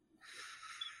be.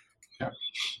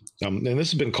 And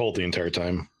this has been cold the entire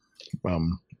time.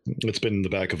 It's been in the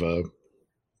back of a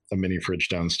mini fridge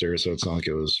downstairs, so it's not like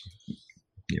it was,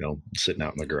 sitting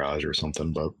out in the garage or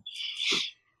something. But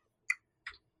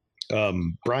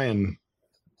Brian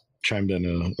chimed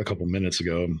in a couple minutes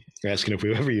ago asking if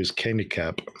we ever use candy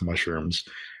cap mushrooms.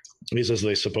 He says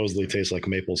they supposedly taste like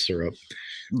maple syrup.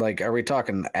 Like, are we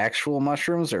talking actual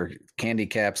mushrooms or candy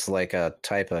caps, like a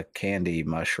type of candy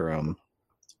mushroom?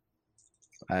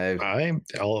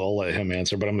 I'll let him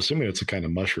answer, but I'm assuming it's a kind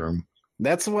of mushroom.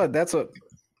 That's what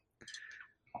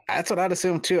I'd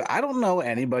assume too. I don't know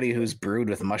anybody who's brewed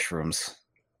with mushrooms.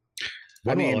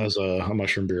 Weddell has a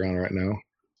mushroom beer on right now.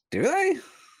 Do they?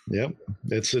 Yep.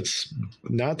 It's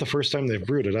not the first time they've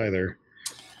brewed it either.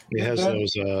 It has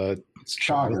those it's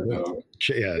chaga though.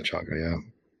 Yeah, chaga,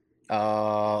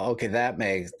 yeah. Okay, that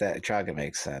chaga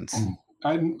makes sense.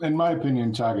 In my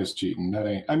opinion, chaga's cheating. That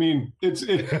ain't. I mean,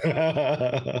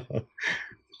 chaga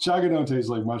don't taste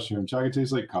like mushroom. Chaga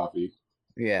tastes like coffee.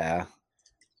 Yeah.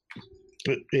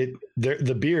 But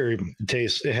the beer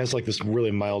tastes. It has like this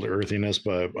really mild earthiness,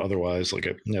 but otherwise, like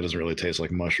it doesn't really taste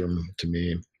like mushroom to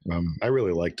me. I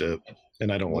really liked it,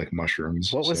 and I don't like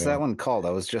mushrooms. What was that one called?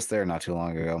 I was just there not too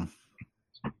long ago.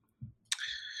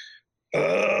 I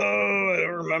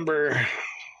don't remember.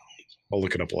 I'll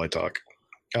look it up while I talk.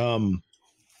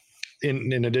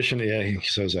 In addition, yeah, he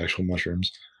says actual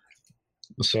mushrooms.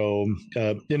 So,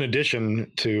 in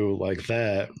addition to like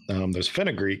that, there's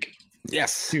fenugreek.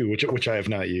 Yes, too, which I have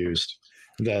not used.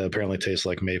 That apparently tastes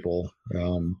like maple.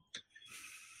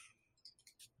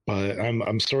 But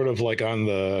I'm sort of like on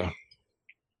the.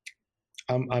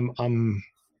 I'm.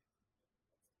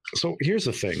 So here's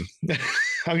the thing.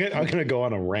 I'm gonna go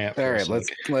on a rant. All right,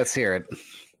 let's hear it.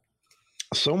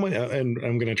 So many, and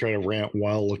I'm gonna try to rant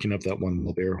while looking up that one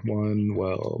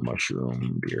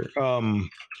mushroom beer.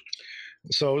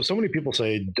 So many people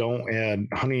say don't add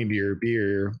honey to your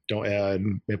beer, don't add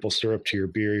maple syrup to your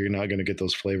beer. You're not gonna get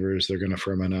those flavors; they're gonna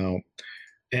ferment out.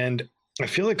 And I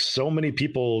feel like so many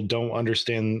people don't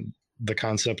understand the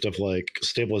concept of like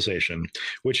stabilization,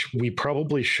 which we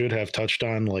probably should have touched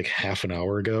on like half an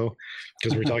hour ago,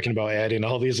 because we're talking about adding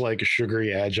all these like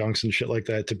sugary adjuncts and shit like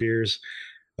that to beers.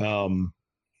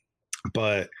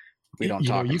 But we don't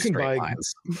talk you can buy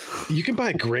lines. You can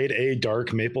buy grade A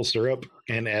dark maple syrup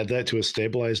and add that to a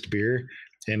stabilized beer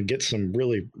and get some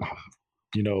really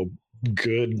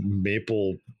good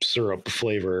maple syrup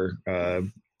flavor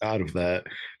out of that.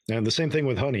 And the same thing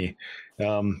with honey.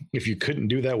 If you couldn't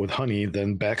do that with honey,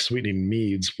 then back sweetening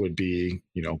meads would be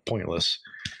pointless.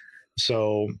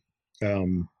 So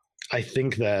I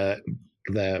think that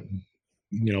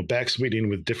back sweetening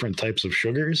with different types of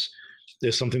sugars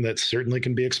is something that certainly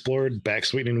can be explored. Back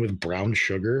sweetening with brown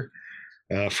sugar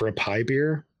for a pie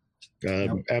beer,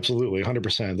 absolutely,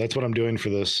 100%. That's what I'm doing for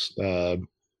this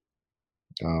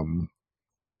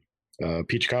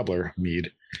peach cobbler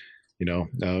mead.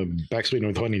 Back sweetening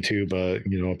with honey too, but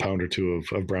a pound or two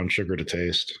of brown sugar to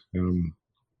taste.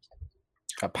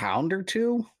 A pound or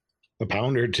two. A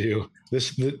pound or two.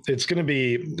 It's going to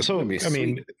be so. I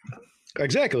mean.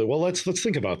 Exactly. Well, let's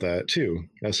think about that too.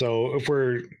 So if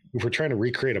we're trying to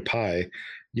recreate a pie,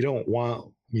 you don't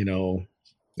want I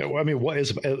mean,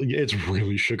 it's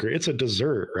really sugar. It's a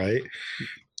dessert, right?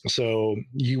 So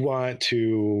you want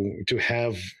to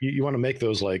have you want to make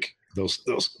those like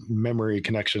those memory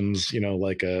connections.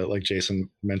 Like Jason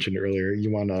mentioned earlier. You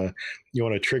want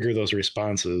to trigger those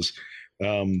responses.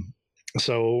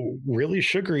 So really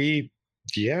sugary,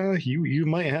 yeah, you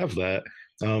might have that.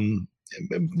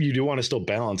 You do want to still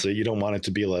balance it. You don't want it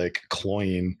to be like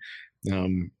cloying.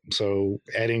 So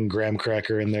adding graham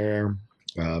cracker in there,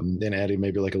 and adding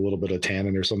maybe like a little bit of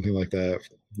tannin or something like that,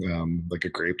 like a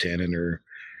grape tannin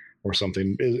or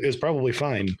something is probably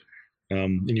fine.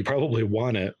 And you probably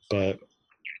want it, but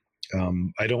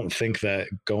I don't think that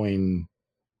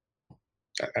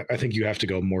I think you have to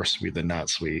go more sweet than not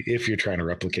sweet if you're trying to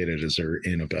replicate a dessert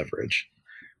in a beverage.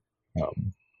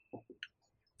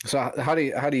 So how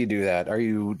do you do that? Are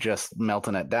you just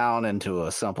melting it down into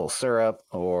a simple syrup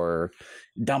or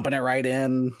dumping it right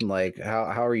in? Like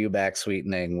how are you back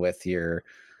sweetening with your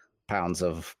pounds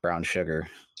of brown sugar?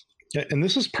 Yeah, and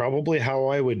this is probably how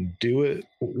I would do it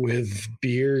with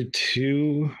beer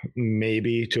too,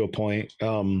 maybe to a point.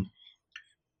 The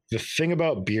thing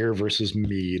about beer versus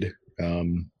mead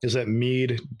is that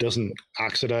mead doesn't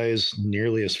oxidize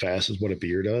nearly as fast as what a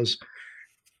beer does.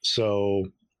 So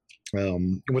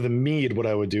with a mead, what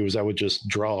I would do is I would just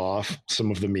draw off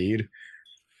some of the mead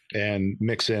and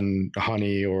mix in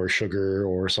honey or sugar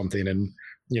or something, and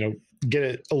get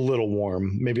it a little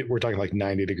warm. Maybe we're talking like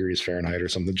 90 degrees Fahrenheit or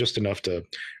something, just enough to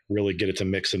really get it to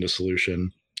mix into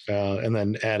solution, and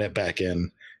then add it back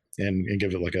in and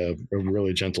give it like a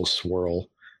really gentle swirl.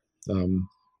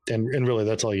 And really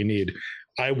that's all you need.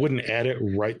 I wouldn't add it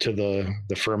right to the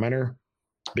fermenter,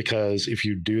 because if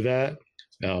you do that,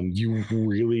 you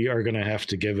really are going to have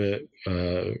to give it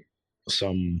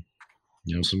some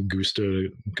gusto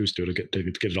to get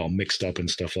it all mixed up and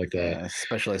stuff like that. Yeah,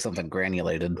 especially something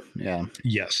granulated. Yeah.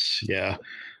 Yes. Yeah.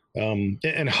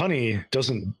 And honey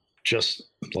doesn't just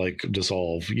like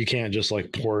dissolve. You can't just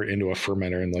like pour it into a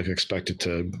fermenter and like expect it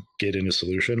to get into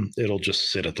solution. It'll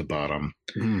just sit at the bottom.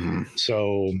 Mm-hmm.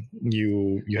 So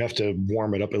you have to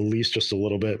warm it up at least just a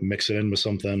little bit, mix it in with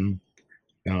something.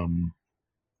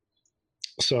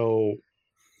 So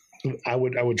I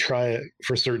would try it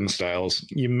for certain styles.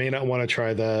 You may not want to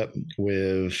try that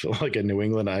with like a New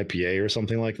England IPA or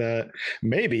something like that.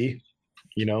 Maybe,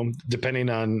 depending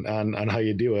on how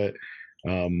you do it.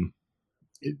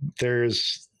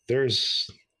 There's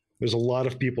a lot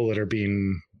of people that are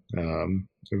being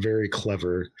very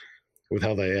clever with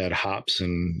how they add hops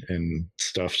and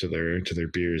stuff to their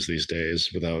beers these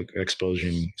days without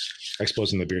exposing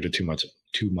the beer to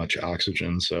too much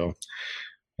oxygen. So,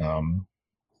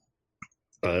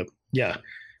 but yeah,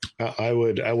 I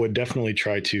would definitely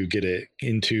try to get it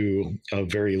into a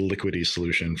very liquidy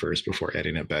solution first before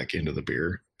adding it back into the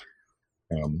beer.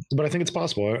 But I think it's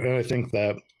possible, and I think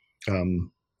that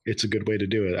it's a good way to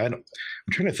do it. I'm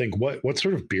trying to think what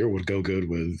sort of beer would go good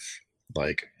with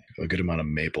like a good amount of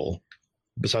maple,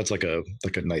 besides like a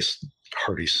nice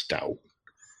hearty stout.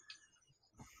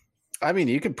 I mean,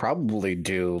 you could probably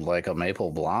do like a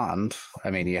maple blonde. I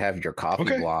mean, you have your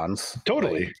coffee blondes.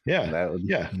 Totally. Like, Yeah.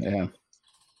 Yeah.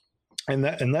 And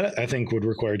that I think would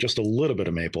require just a little bit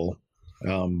of maple.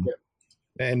 And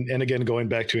again, going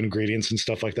back to ingredients and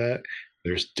stuff like that,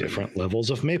 there's different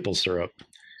levels of maple syrup.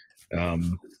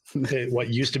 What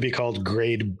used to be called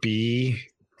grade B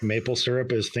maple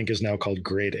syrup is now called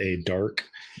grade A dark.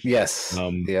 Yes.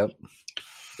 Yep.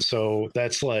 So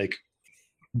that's like,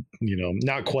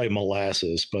 not quite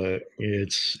molasses, but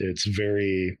it's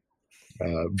very,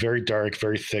 very dark,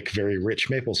 very thick, very rich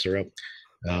maple syrup.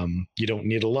 You don't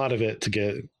need a lot of it to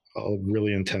get a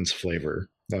really intense flavor.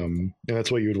 And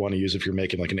that's what you would want to use if you're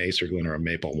making like an Acerglyn or a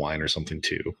maple wine or something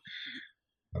too.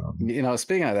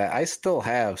 Speaking of that, I still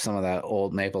have some of that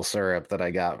old maple syrup that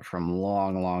I got from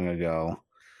long, long ago.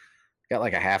 Got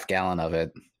like a half gallon of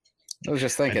it. I was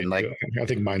just thinking, I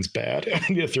think mine's bad. I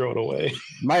need to throw it away.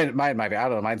 Mine might be. I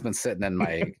don't know. Mine's been sitting in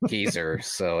my geyser,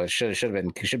 so it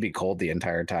should be cold the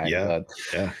entire time. Yeah. But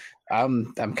yeah.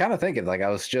 I'm kind of thinking, like, I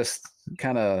was just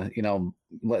kind of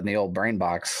letting the old brain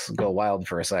box go wild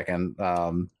for a second.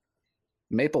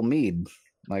 Maple mead,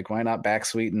 like, why not back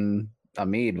sweeten a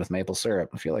mead with maple syrup?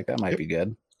 I feel like that might be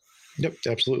good. Yep,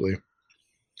 absolutely.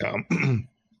 And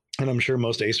I'm sure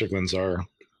most Acerglyns are.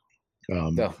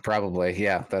 Probably,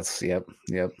 yeah. That's yep.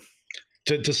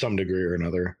 To some degree or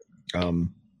another, a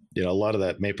lot of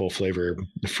that maple flavor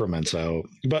ferments out.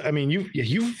 But I mean,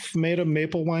 you've made a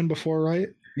maple wine before, right?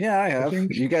 Yeah, I have.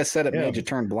 You guys said it made you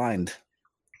turn blind.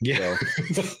 Yeah,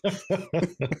 so.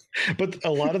 But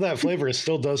a lot of that flavor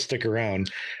still does stick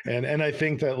around, and I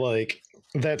think that like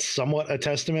that's somewhat a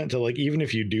testament to like even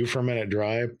if you do ferment it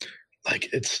dry,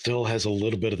 like it still has a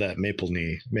little bit of that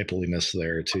mapliness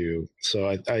there too. So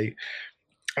I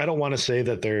don't want to say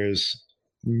that there's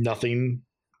nothing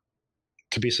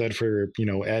to be said for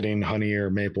adding honey or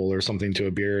maple or something to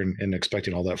a beer and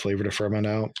expecting all that flavor to ferment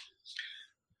out.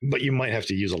 But you might have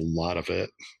to use a lot of it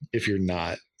if you're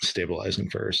not stabilizing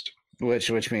first.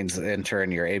 Which means in turn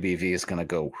your ABV is going to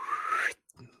go.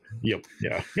 Yep.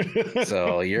 Yeah.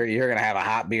 So you're going to have a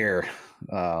hot beer.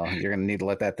 You're going to need to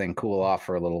let that thing cool off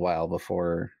for a little while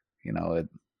before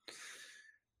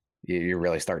you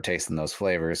really start tasting those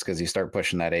flavors, because you start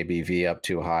pushing that ABV up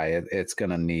too high. It's going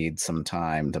to need some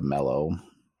time to mellow.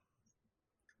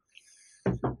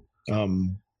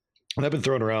 I've been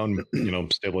throwing around,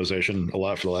 stabilization a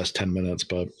lot for the last 10 minutes,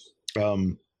 but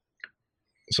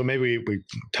so maybe we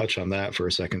touch on that for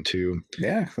a second too.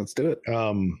 Yeah, let's do it.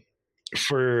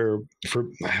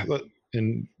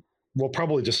 And we'll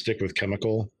probably just stick with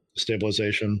chemical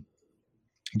stabilization,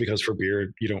 because for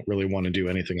beer, you don't really want to do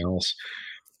anything else.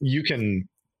 You can,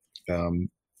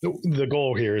 the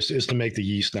goal here is to make the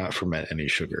yeast not ferment any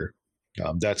sugar.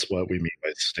 That's what we mean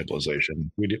by stabilization.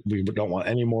 We don't want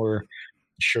any more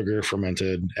sugar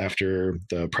fermented after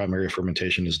the primary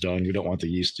fermentation is done. We don't want the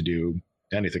yeast to do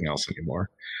anything else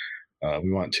anymore.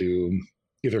 We want to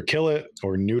either kill it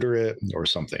or neuter it or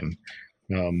something.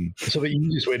 So the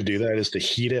easiest way to do that is to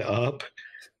heat it up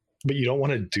but you don't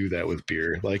want to do that with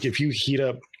beer. Like if you heat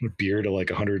up beer to like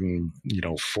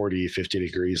 140, 50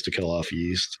 degrees to kill off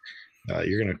yeast,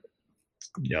 you're going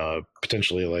to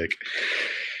potentially like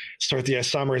start the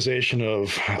isomerization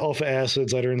of alpha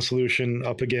acids that are in solution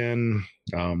up again.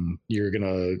 You're going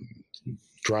to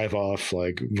drive off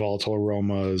like volatile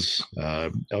aromas.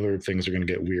 Other things are going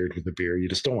to get weird with the beer. You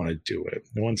just don't want to do it.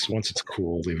 Once it's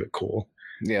cool, leave it cool.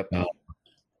 Yep.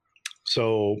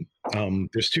 So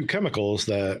there's two chemicals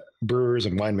that brewers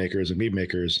and winemakers and mead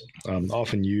makers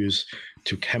often use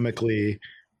to chemically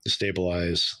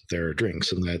stabilize their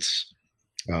drinks, and that's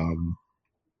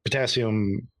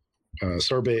potassium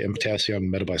sorbate and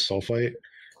potassium metabisulfite.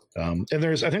 And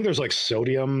I think there's like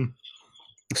sodium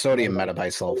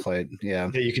metabisulfite, yeah,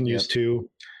 that you can use too.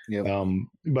 Yep.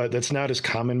 But that's not as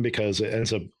common because it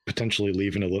ends up potentially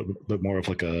leaving a little bit more of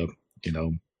like a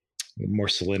more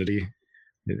salinity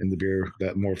in the beer,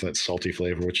 that more of that salty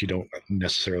flavor, which you don't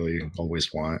necessarily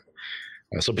always want.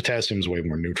 So potassium is way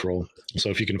more neutral. So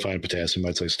if you can find potassium,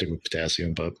 I'd say stick with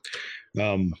potassium. But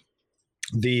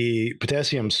the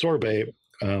potassium sorbate,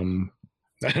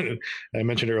 I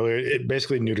mentioned earlier, it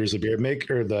basically neuters the beer,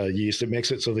 the yeast. It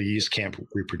makes it so the yeast can't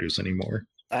reproduce anymore.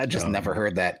 I just never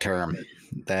heard that term.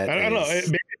 I don't know.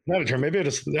 Maybe it's not a term. Maybe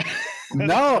it's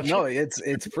no.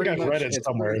 It's pretty much read it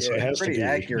somewhere, so it has pretty to be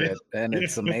accurate, and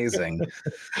it's amazing.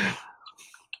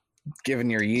 Giving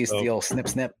your yeast the old snip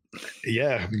snip.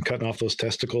 Yeah, cutting off those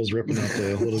testicles, ripping out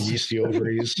the little yeasty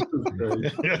ovaries.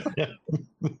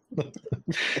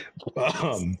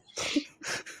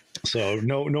 So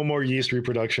no more yeast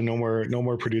reproduction, no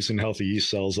more producing healthy yeast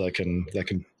cells that can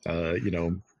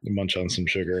munch on some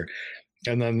sugar.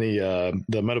 And then the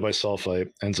metabisulfite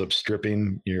ends up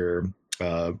stripping your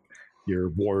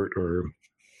wort or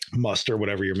must or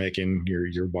whatever you're making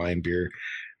your wine beer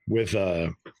with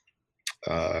of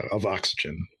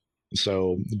oxygen.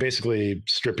 So basically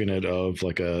stripping it of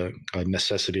like a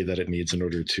necessity that it needs in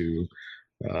order to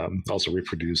also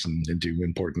reproduce and do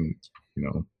important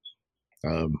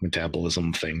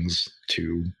metabolism things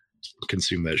to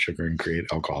consume that sugar and create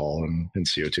alcohol and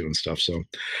CO2 and stuff. So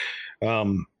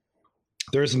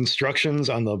there's instructions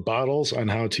on the bottles on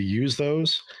how to use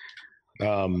those.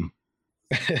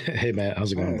 Hey Matt,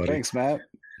 how's it going, buddy? Thanks, Matt.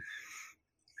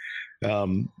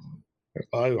 I'm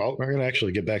going to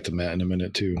actually get back to Matt in a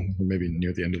minute too, maybe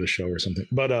near the end of the show or something.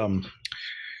 But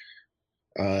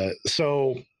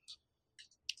so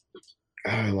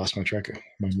I lost my track,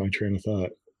 my train of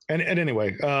thought. And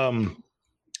anyway,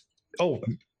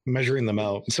 measuring them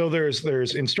out. So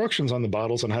there's instructions on the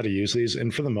bottles on how to use these,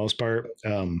 and for the most part,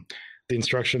 the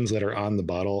instructions that are on the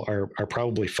bottle are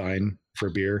probably fine for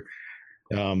beer.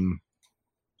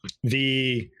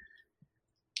 The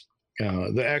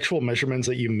actual measurements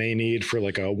that you may need for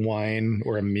like a wine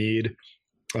or a mead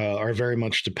are very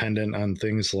much dependent on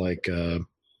things like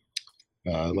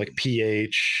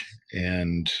pH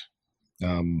and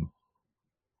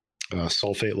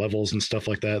sulfate levels and stuff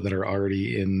like that are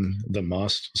already in the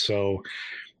must. So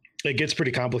it gets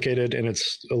pretty complicated, and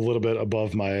it's a little bit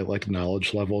above my like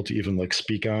knowledge level to even like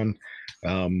speak on.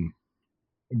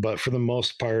 But for the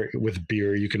most part with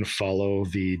beer, you can follow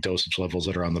the dosage levels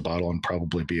that are on the bottle and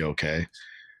probably be okay.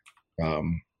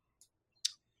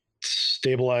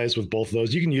 Stabilize with both of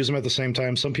those. You can use them at the same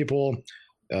time. Some people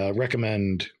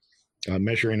recommend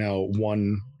measuring out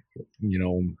one,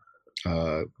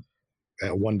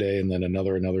 at one day and then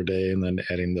another day, and then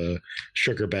adding the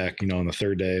sugar back, on the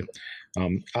third day.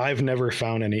 I've never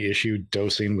found any issue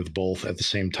dosing with both at the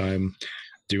same time,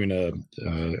 doing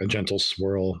a gentle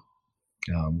swirl,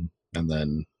 and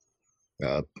then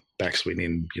back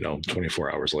sweetening,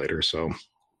 24 hours later. So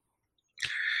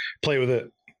play with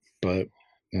it. But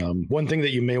one thing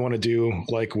that you may want to do,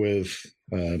 like with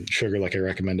sugar, like I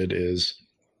recommended, is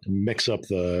mix up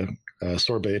the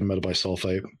sorbate and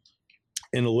metabisulfite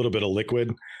in a little bit of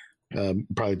liquid,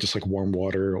 probably just like warm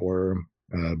water or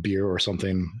beer or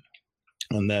something.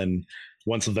 And then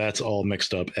once that's all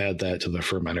mixed up, add that to the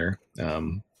fermenter.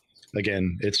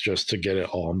 Again, it's just to get it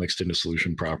all mixed into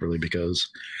solution properly, because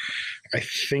I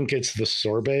think it's the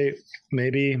sorbate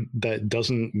maybe that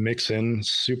doesn't mix in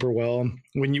super well.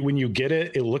 When you get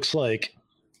it, it looks like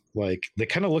they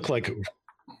kind of look like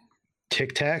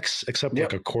Tic Tacs, except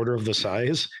like a quarter of the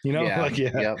size,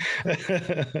 Yep.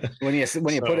 When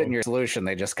you put it in your solution,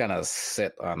 they just kind of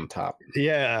sit on top.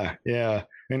 Yeah.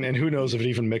 And who knows if it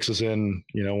even mixes in,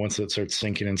 once it starts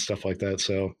sinking and stuff like that.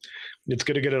 So it's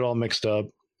good to get it all mixed up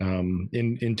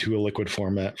into a liquid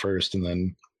format first, and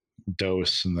then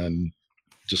dose, and then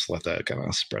just let that kind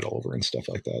of spread all over and stuff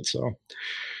like that. So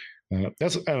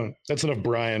that's enough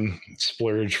Brian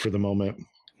splurge for the moment,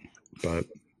 but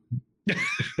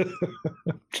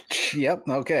Yep.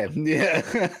 Okay. Yeah.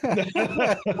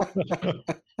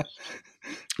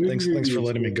 Thanks for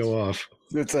letting me go off.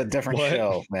 It's a different What?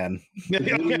 show, man.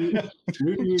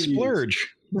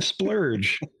 Splurge.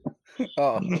 Splurge.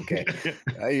 Oh, okay.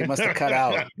 You must have cut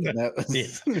out. That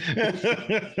was-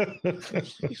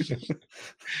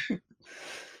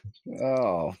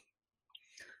 Oh,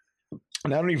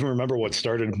 And I don't even remember what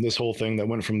started this whole thing that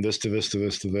went from this to this to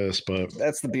this to this, but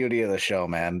that's the beauty of the show,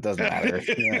 man. Doesn't matter.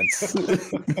 Yeah,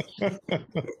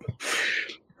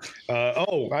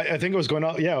 I think I was going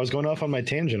off. Yeah, I was going off on my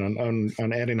tangent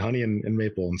on adding honey and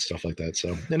maple and stuff like that.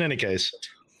 So in any case,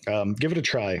 give it a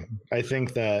try. I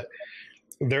think that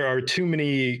there are too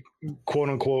many quote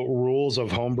unquote rules of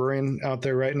homebrewing out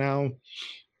there right now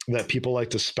that people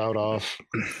like to spout off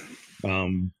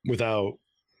without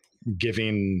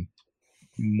giving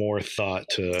more thought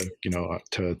to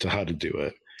to how to do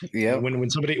it. yeah. When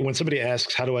somebody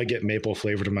asks, how do I get maple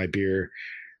flavor to my beer,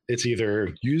 it's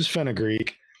either use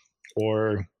fenugreek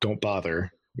or don't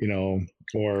bother,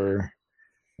 or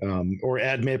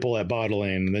add maple at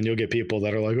bottling. And then you'll get people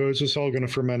that are like, oh, is this all going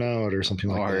to ferment out or something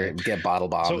like Or that. get bottle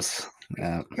bombs.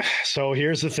 Yeah. So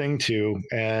here's the thing too,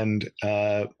 and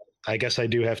I guess I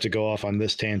do have to go off on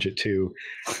this tangent too.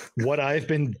 What I've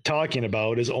been talking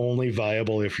about is only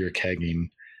viable if you're kegging.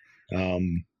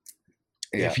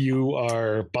 If you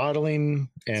are bottling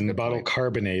and bottle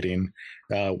carbonating,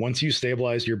 once you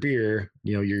stabilize your beer,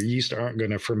 your yeast aren't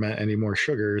going to ferment any more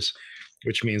sugars,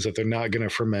 which means that they're not going to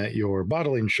ferment your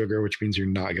bottling sugar, which means you're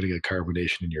not going to get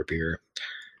carbonation in your beer.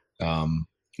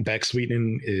 Back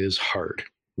sweetening is hard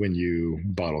when you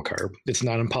bottle carb. It's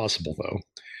not impossible though.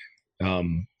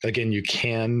 Again, you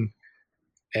can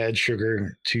add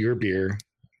sugar to your beer,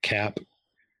 cap,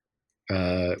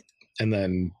 and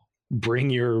then bring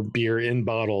your beer in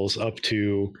bottles up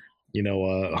to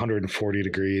 140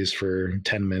 degrees for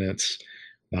 10 minutes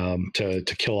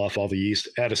to kill off all the yeast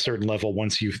at a certain level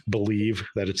once you believe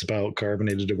that it's about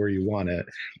carbonated to where you want it.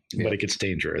 Yeah. But it gets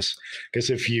dangerous because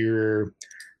if your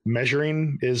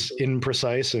measuring is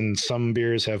imprecise and some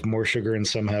beers have more sugar and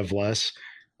some have less,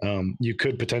 you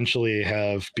could potentially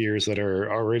have beers that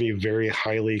are already very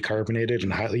highly carbonated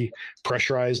and highly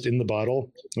pressurized in the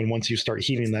bottle. And once you start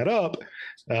heating that up,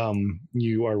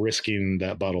 you are risking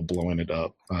that bottle blowing it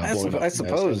up. I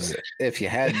suppose if you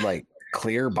had like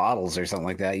clear bottles or something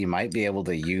like that, you might be able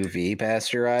to UV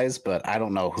pasteurize, but I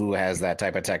don't know who has that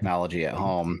type of technology at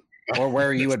home or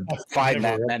where you would find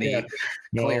that many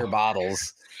clear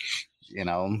bottles, that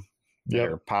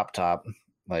are pop top.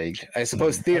 Like, I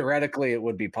suppose theoretically it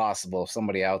would be possible if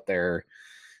somebody out there,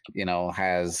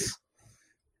 has,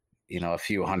 a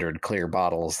few hundred clear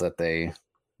bottles that they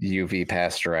UV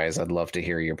pasteurize. I'd love to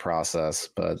hear your process,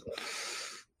 but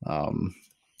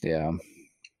yeah.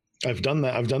 I've done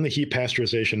that. I've done the heat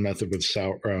pasteurization method with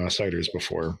ciders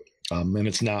before, and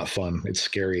it's not fun. It's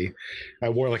scary. I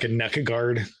wore like a neck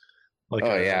guard.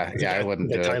 I wouldn't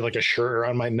do it. I tied like a shirt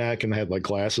around my neck and I had like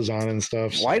glasses on and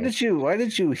stuff. Why did you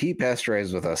heat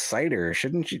pasteurize with a cider?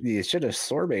 You should have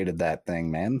sorbated that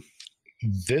thing, man.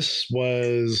 This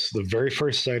was the very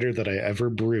first cider that I ever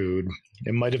brewed.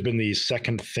 It might have been the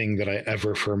second thing that I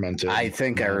ever fermented. I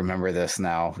think I remember this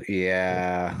now.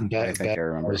 Yeah, I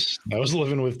remember. I was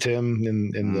living with Tim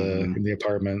in the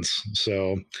apartments,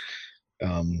 so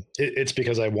it's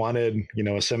because I wanted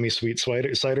a semi-sweet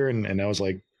cider, and I was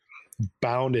like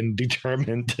bound and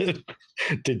determined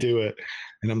to do it.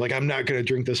 And I'm like, I'm not gonna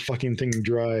drink this fucking thing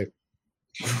dry,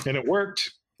 and it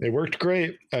worked. It worked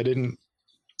great. I didn't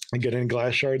get any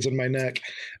glass shards in my neck,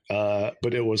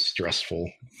 but it was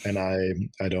stressful, and I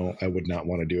would not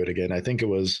want to do it again. I think it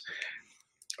was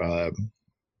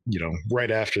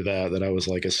right after that I was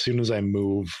like, as soon as I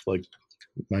move, like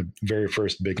my very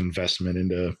first big investment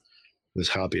into this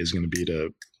hobby is going to be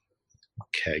to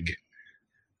keg.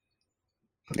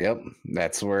 Yep,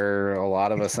 that's where a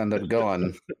lot of us end up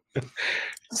going.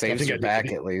 Saves your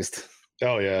back at least.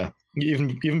 Oh yeah.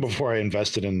 Even before I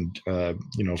invested in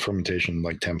fermentation,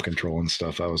 like temp control and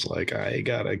stuff, I was like, I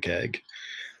got a keg.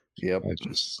 Yep. It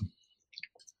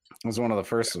was one of the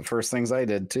first things I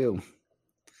did too.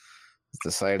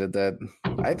 Decided that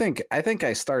I think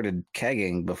I started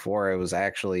kegging before I was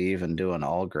actually even doing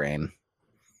all grain.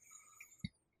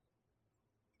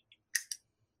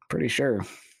 Pretty sure.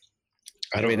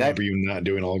 I don't remember you not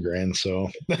doing all grain, so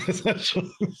I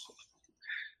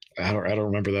don't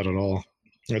remember that at all.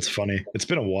 It's funny. It's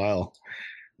been a while.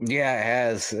 Yeah,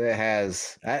 it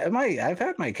has. I've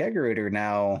had my kegerator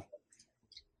now.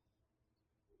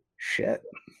 Shit,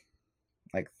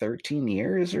 like 13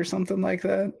 years or something like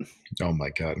that. Oh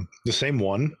my god, the same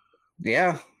one?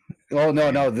 Yeah, Oh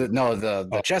no,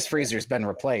 the chest freezer's been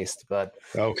replaced, but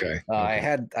Okay. I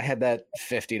had that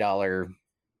 $50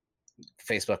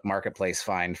 Facebook Marketplace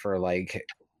find for like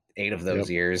 8 of those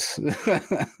years.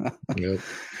 Yep.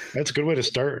 That's a good way to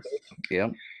start.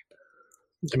 Yep.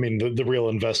 I mean, the real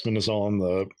investment is all in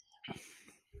the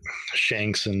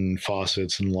shanks and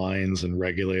faucets and lines and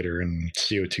regulator and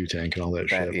CO2 tank and all that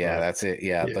shit. Yeah, that's it.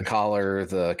 Yeah, the collar,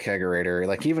 the kegerator.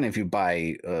 Like even if you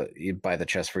buy the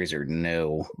chest freezer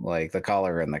new, like the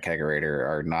collar and the kegerator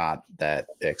are not that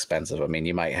expensive. I mean,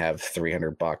 you might have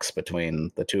 $300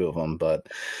 between the two of them, but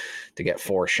to get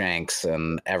 4 shanks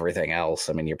and everything else,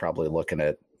 I mean, you're probably looking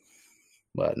at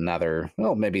another,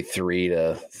 well, maybe 3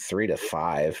 to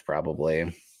 5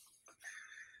 probably.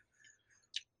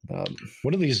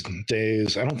 One of these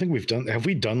days, I don't think have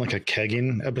we done like a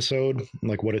kegging episode,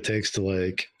 like what it takes to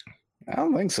like? I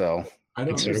don't think so. I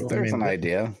don't know. There's an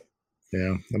idea.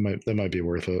 Yeah, that might be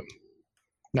worth it.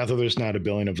 Not that there's not a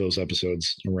billion of those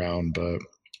episodes around, but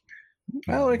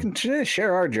well, we can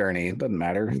share our journey. It doesn't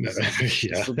matter.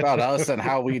 It's about us and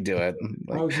how we do it.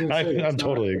 I'm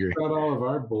totally agree. About all of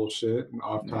our bullshit and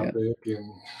off topic,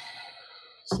 and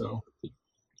so.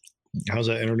 How's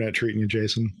that internet treating you,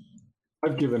 Jason?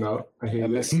 I've given up. I hate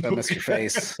it. I miss your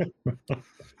face. He's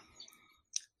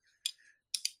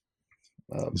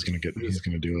gonna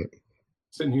do it.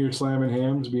 Sitting here slamming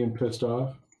hams, being pissed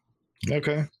off.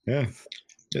 Okay, yeah.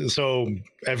 So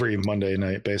every Monday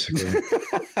night, basically.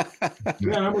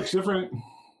 Yeah, how much different?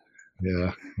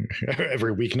 Yeah,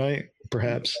 every weeknight,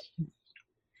 perhaps.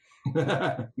 We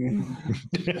don't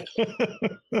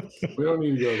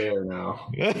need to go there now.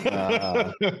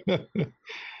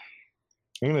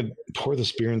 I'm gonna pour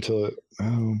this beer until it.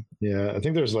 Oh, yeah. I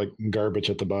think there's like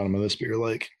garbage at the bottom of this beer,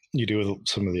 like you do with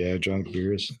some of the adjunct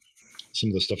beers. Some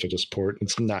of the stuff I just poured,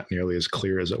 it's not nearly as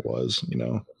clear as it was,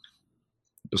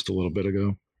 just a little bit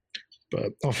ago.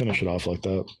 But I'll finish it off like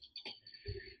that.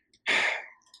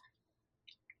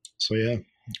 So yeah,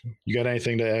 you got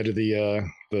anything to add to the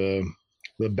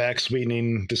back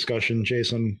sweetening discussion,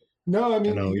 Jason? No, I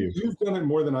mean you've done it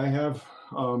more than I have.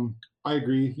 I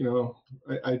agree.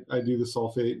 I do the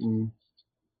sulfate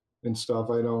and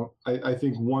stuff. I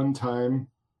think one time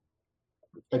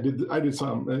I did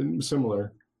something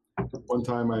similar. One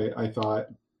time I thought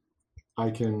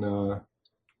I can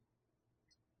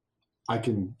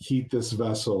heat this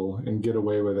vessel and get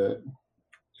away with it.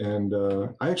 And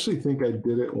I actually think I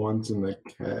did it once in the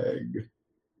keg.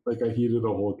 Like I heated a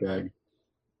whole keg.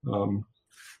 I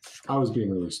was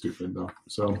being really stupid though.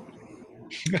 So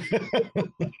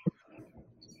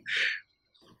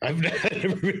I've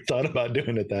never even thought about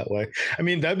doing it that way. I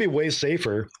mean, that'd be way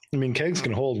safer. I mean, kegs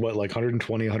can hold what, like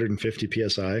 120, 150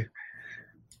 PSI?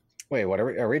 Wait, what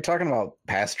are we talking about?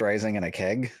 Pasteurizing in a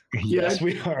keg? Yes,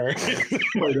 we are.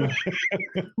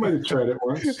 Might have tried it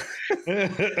once.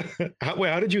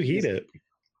 How did you heat it?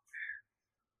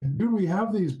 Dude, we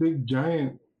have these big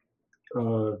giant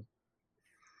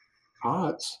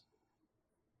pots.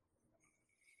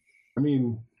 I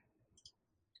mean,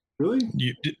 really?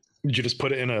 Did you just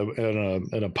put it in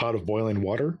a pot of boiling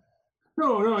water?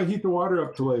 No, I heat the water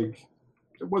up to like,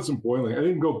 it wasn't boiling. I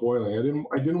didn't go boiling.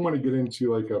 I didn't want to get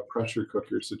into like a pressure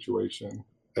cooker situation.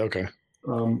 Okay.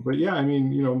 But yeah, I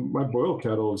mean, my boil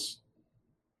kettle is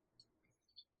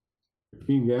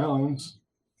 15 gallons.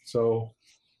 So,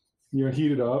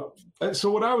 heat it up. So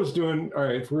what I was doing, all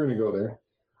right, if we're going to go there,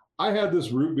 I had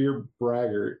this root beer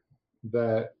braggot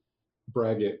that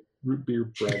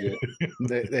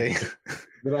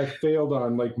I failed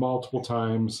on like multiple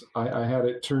times. I had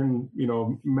it turn,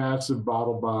 massive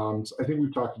bottle bombs. I think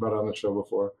we've talked about it on the show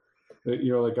before.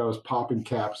 Like I was popping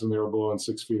caps and they were blowing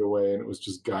 6 feet away and it was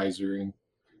just geysering.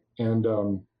 And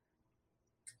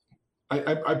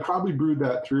I probably brewed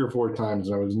that 3 or 4 times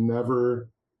and I was never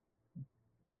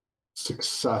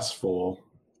successful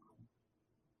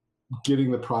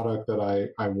getting the product that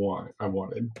I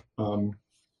wanted.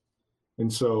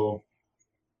 And so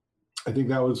I think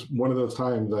that was one of those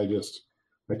times I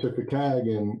took a keg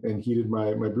and heated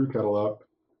my brew kettle up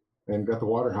and got the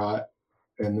water hot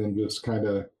and then just kind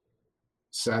of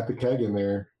sat the keg in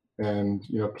there and,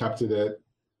 kept it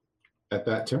at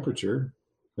that temperature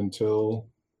until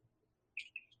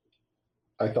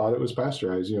I thought it was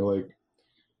pasteurized, like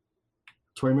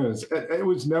 20 minutes. It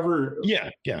was never. Yeah.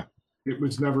 It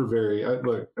was never very,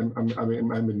 look,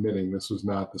 I'm admitting this was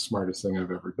not the smartest thing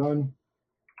I've ever done.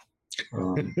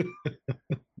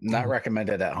 Not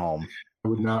recommended at home. I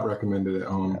would not recommend it at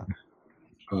home.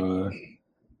 Yeah.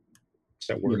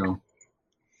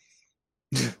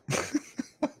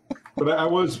 But I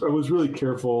was really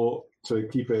careful to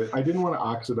keep it. I didn't want to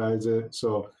oxidize it,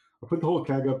 so I put the whole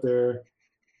keg up there,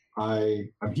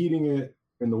 I'm heating it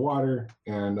in the water,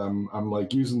 and I'm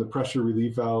like using the pressure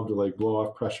relief valve to like blow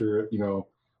off pressure,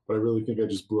 but I really think I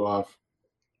just blew off.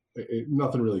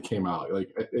 Nothing really came out.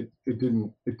 Like it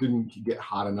didn't get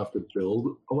hot enough to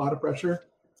build a lot of pressure.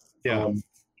 Yeah.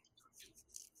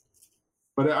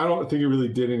 But I don't think it really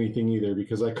did anything either,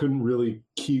 because I couldn't really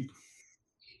keep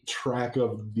track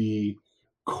of the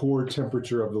core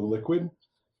temperature of the liquid,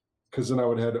 because then I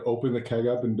would have to open the keg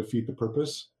up and defeat the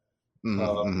purpose.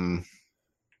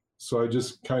 So I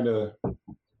just kind of,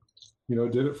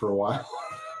 did it for a while.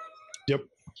 Yep.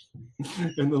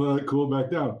 And then let it cool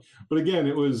back down. But again,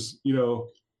 it was,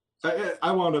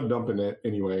 I wound up dumping it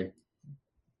anyway.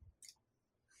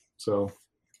 So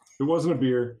it wasn't a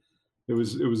beer. It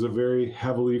was a very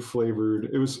heavily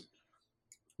flavored.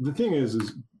 The thing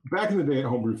is back in the day at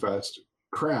Homebrew Fest,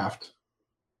 Craft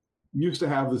used to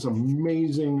have this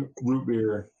amazing root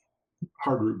beer,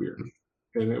 hard root beer.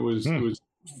 And it was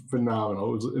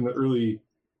phenomenal. It was in the early,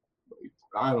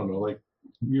 I don't know, like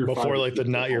year before like the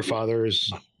Not Your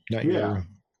Father's, not your.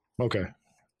 Okay.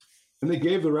 And they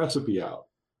gave the recipe out.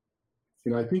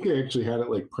 I think they actually had it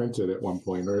like printed at one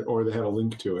point, or they had a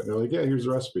link to it. And they're like, yeah, here's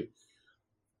the recipe.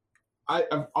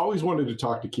 I've always wanted to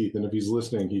talk to Keith, and if he's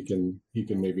listening, he can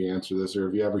maybe answer this, or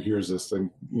if he ever hears this,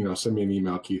 then send me an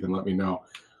email, Keith, and let me know.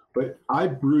 But I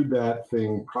brewed that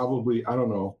thing probably, I don't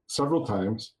know, several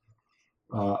times.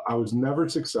 I was never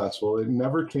successful. It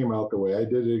never came out the way I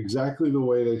did it exactly the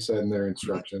way they said in their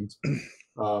instructions.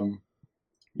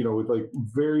 With like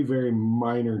very, very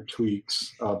minor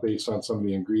tweaks based on some of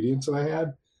the ingredients that I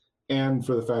had, and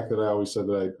for the fact that I always said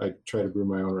that I try to brew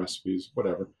my own recipes,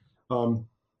 whatever.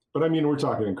 But I mean, we're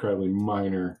talking incredibly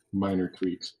minor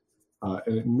tweaks,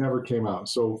 and it never came out.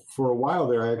 So for a while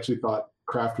there, I actually thought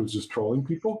Craft was just trolling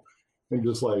people and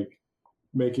just like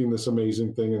making this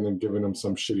amazing thing and then giving them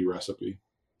some shitty recipe.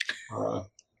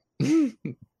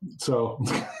 So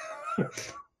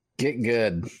get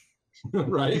good.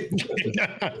 Right?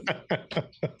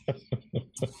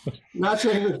 Not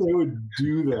saying that they would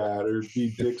do that or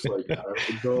be dicks like that.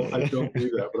 I don't do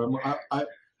that. But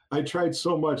I tried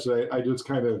so much that I just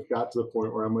kind of got to the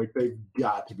point where I'm like, they've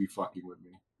got to be fucking with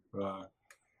me.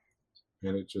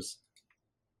 And it just,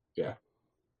 yeah.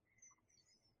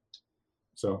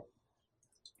 So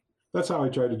that's how I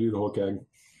tried to do the whole keg.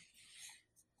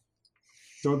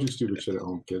 Don't do stupid shit at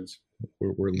home, kids.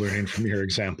 We're learning from your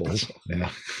examples. Yeah.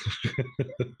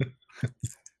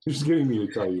 You're just getting me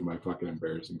to tell you my fucking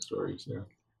embarrassing stories. Yeah.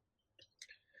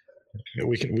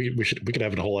 We could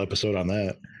have a whole episode on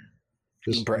that.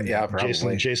 Just, yeah,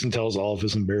 probably. Jason tells all of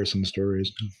his embarrassing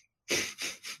stories.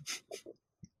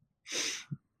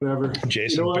 Whatever.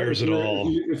 Jason bears it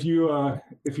all. If you're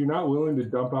not willing to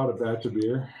dump out a batch of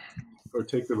beer or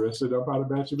take the risk to dump out a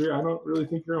batch of beer, I don't really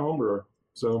think you're a home brewer.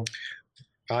 So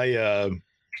I've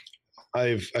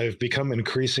become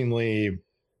increasingly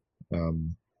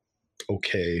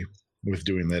okay with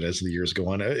doing that as the years go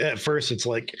on. At first, it's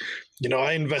like,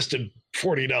 I invested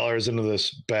 $40 into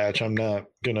this batch. I'm not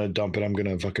gonna dump it. I'm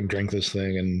gonna fucking drink this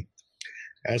thing. And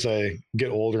as I get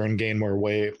older and gain more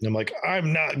weight, I'm like,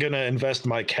 I'm not gonna invest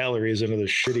my calories into this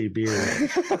shitty beer.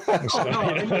 So,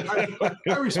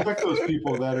 I respect those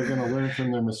people that are gonna learn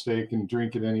from their mistake and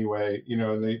drink it anyway.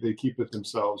 And they keep it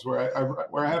themselves. Where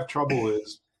I have trouble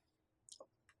is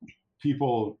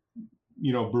people,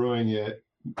 brewing it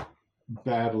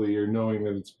badly or knowing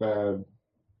that it's bad,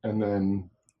 and then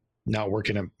not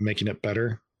working at making it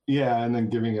better. Yeah, and then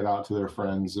giving it out to their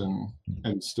friends, and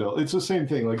still, it's the same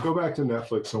thing. Like, go back to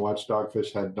Netflix and watch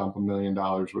Dogfish Head dump $1 million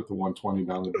worth of 120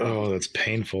 down the drain. Oh, that's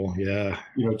painful. Yeah,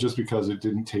 just because it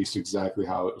didn't taste exactly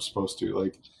how it was supposed to.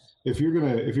 Like, if you're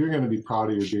gonna be proud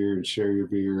of your beer and share your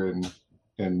beer, and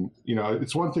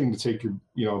it's one thing to take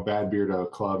your bad beer to a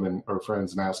club or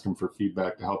friends and ask them for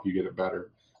feedback to help you get it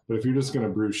better. But if you're just gonna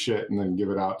brew shit and then give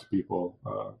it out to people,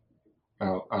 I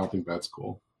don't think that's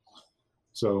cool.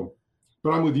 So.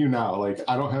 But I'm with you now. Like,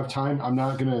 I don't have time. I'm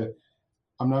not gonna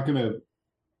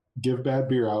give bad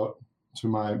beer out to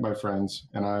my friends,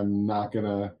 and I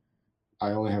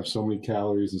only have so many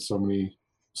calories and so many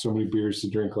beers to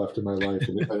drink left in my life,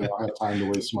 and I don't have time to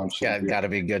waste my shit. Got to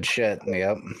be good shit.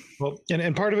 Yep. Well,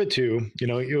 and part of it too,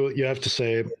 you have to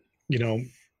say,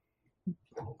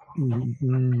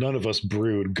 none of us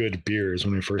brewed good beers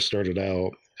when we first started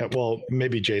out. Well,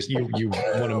 maybe Jason, you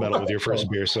won a medal with your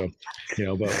first beer, so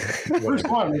but first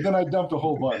one, then I dumped a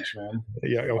whole bunch, man.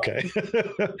 Yeah, okay.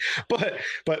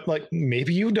 but like,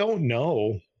 maybe you don't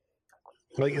know,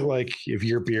 like if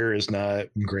your beer is not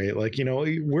great, like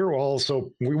we're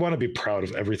also, we want to be proud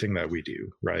of everything that we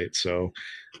do, right? So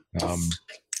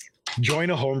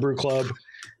join a homebrew club,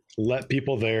 let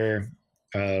people there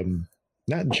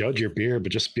not judge your beer,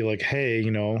 but just be like, hey,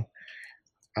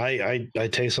 I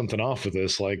taste something off with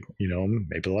this, like,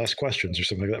 maybe the last questions or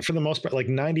something like that. For the most part, like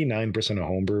 99% of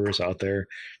homebrewers out there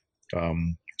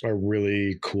are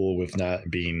really cool with not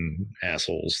being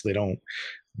assholes. They don't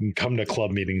come to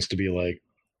club meetings to be like,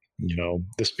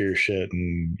 this beer shit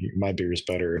and my beer is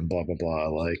better and blah blah blah.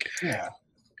 Like, Yeah.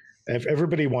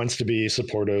 Everybody wants to be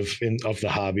supportive of the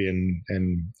hobby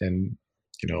and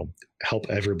help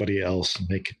everybody else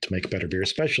make better beer,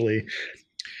 especially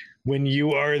when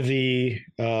you are the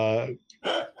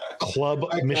club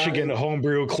Michigan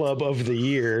Homebrew Club of the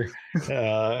Year,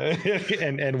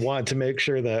 and want to make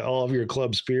sure that all of your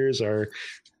club's beers are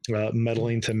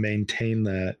meddling to maintain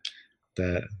that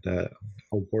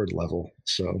award level.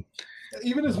 So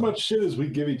even as much shit as we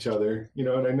give each other,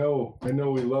 and I know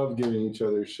we love giving each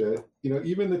other shit,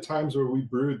 even the times where we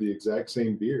brewed the exact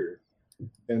same beer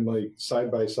and like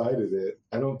side by sided it,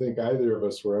 I don't think either of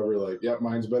us were ever like, yep,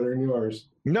 mine's better than yours.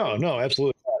 No,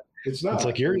 absolutely not. It's not. It's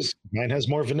like mine has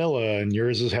more vanilla and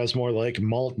yours has more like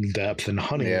malt depth and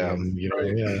honey. Yeah. And,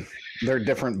 Right. yeah. They're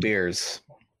different beers,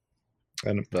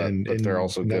 but they're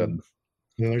also good.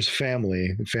 Then there's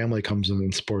family. Family comes in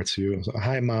and supports you. So,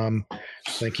 hi, Mom.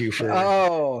 Thank you for.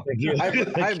 Oh, thank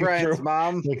hi, you Brian's for,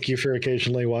 mom. Thank you for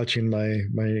occasionally watching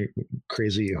my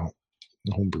crazy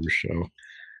homebrew show.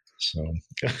 So.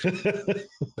 It's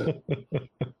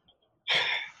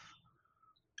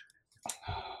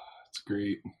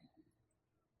great.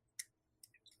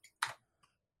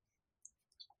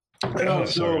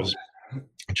 So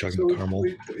chugging caramel.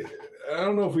 I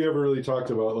don't know if we ever really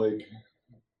talked about, like,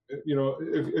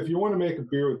 if you want to make a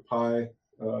beer with pie,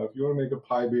 if you want to make a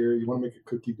pie beer, you want to make a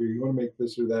cookie beer, you want to make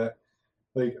this or that.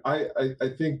 Like, I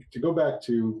think to go back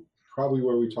to probably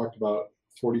where we talked about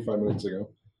 45 minutes ago,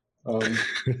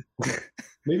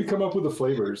 maybe come up with the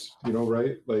flavors,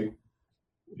 right? Like,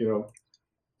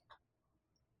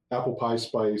 apple pie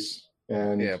spice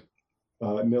and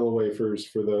Nilla wafers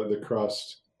for the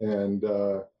crust, and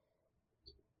a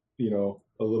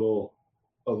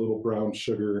little brown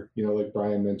sugar, like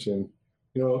Brian mentioned.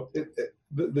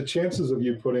 The chances of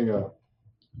you putting a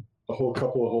couple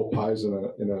of whole pies in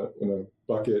a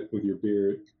bucket with your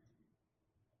beer,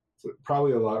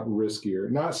 probably a lot riskier.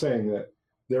 Not saying that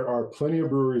there are plenty of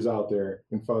breweries out there.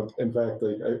 In fact,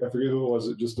 like I forget who it was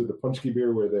that just did the Punchki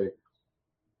beer where they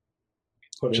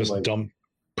put just in like dump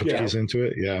Punchkis into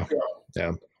it. Yeah.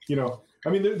 I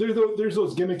mean, there's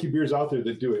those gimmicky beers out there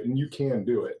that do it, and you can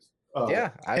do it.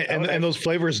 And those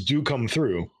flavors do come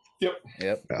through. Yep.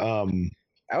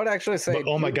 I would actually say, but,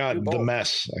 oh my God, the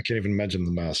mess! I can't even imagine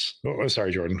the mess. Oh,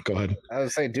 sorry, Jordan. Go ahead. I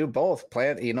would say do both.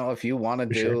 Plant, if you want to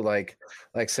do sure. like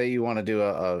say you want to do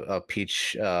a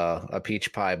peach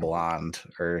pie blonde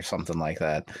or something like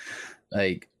that.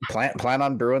 Like plan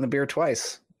on brewing the beer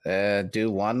twice.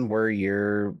 Do one where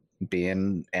you're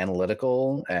being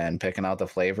analytical and picking out the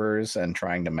flavors and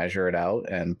trying to measure it out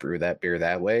and brew that beer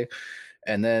that way.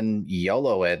 And then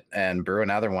YOLO it and brew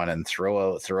another one and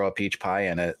throw a peach pie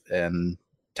in it and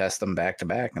test them back to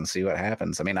back and see what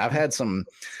happens. I mean, I've had some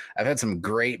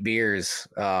great beers.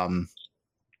 I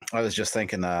was just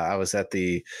thinking, I was at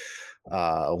the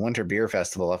Winter Beer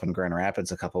Festival up in Grand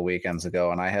Rapids a couple weekends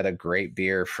ago, and I had a great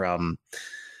beer from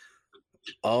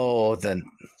the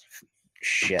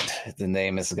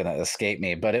name is gonna escape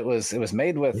me, but it was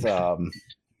made with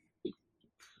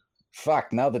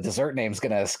now the dessert name's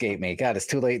gonna escape me. God, it's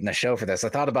too late in the show for this. I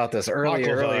thought about this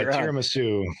earlier.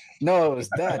 Tiramisu. No, it was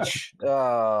Dutch.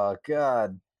 Oh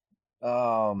God.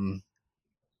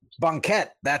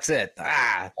 Banquet. That's it.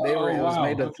 It was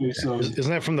made with. Okay, so isn't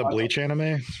that from the Bleach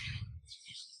anime?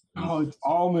 Oh, it's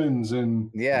almonds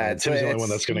and Tim's the only one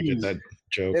that's gonna get that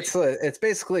joke. It's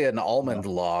basically an almond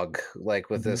log, like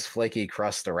with this flaky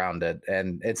crust around it,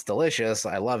 and it's delicious.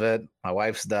 I love it. My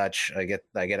wife's Dutch. I get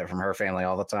it from her family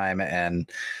all the time, and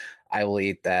I will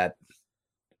eat that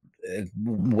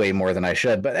way more than I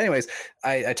should. But anyways,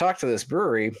 I talked to this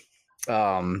brewery.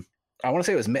 I want to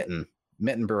say it was Mitten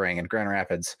Brewing in Grand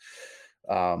Rapids,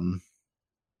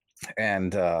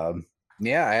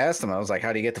 I asked them, I was like,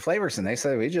 how do you get the flavors? And they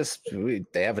said,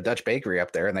 they have a Dutch bakery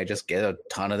up there and they just get a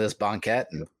ton of this banquet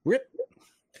and rip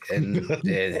and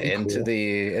into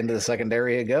the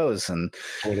secondary it goes. And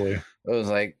totally. it was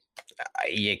like,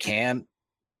 you can't.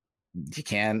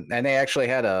 And they actually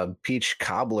had a peach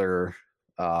cobbler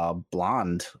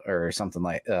blonde or something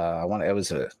like, it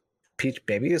was a peach,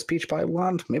 maybe it was peach pie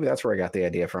blonde. Maybe that's where I got the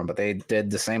idea from, but they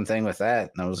did the same thing with that.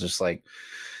 And I was just like,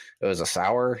 it was a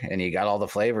sour and you got all the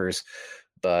flavors.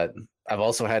 But I've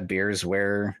also had beers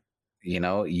where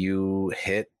you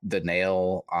hit the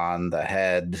nail on the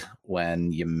head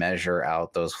when you measure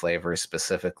out those flavors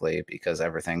specifically, because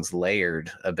everything's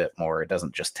layered a bit more. It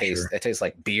doesn't just taste, it tastes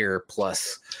like beer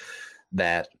plus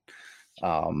that,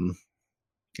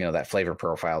 that flavor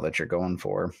profile that you're going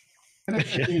for. And I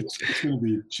think it's going to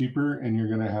be cheaper, and you're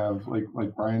going to have, like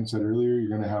Brian said earlier, you're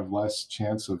going to have less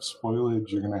chance of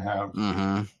spoilage. You're going to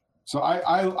have, so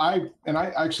I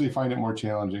actually find it more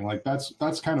challenging. Like that's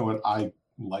kind of what I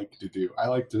like to do. I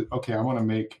like to, okay, I want to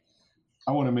make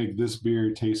this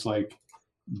beer taste like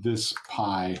this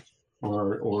pie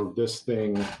or this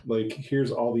thing. Like,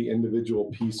 here's all the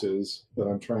individual pieces that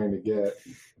I'm trying to get,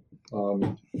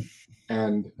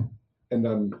 and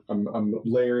I'm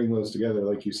layering those together,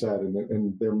 like you said,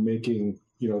 and they're making,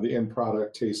 the end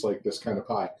product taste like this kind of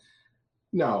pie.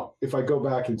 Now, if I go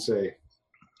back and say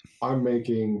I'm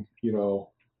making,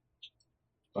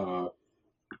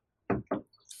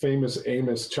 famous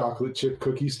Amos chocolate chip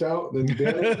cookie stout, then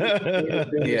chocolate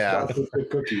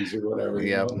chip cookies or whatever.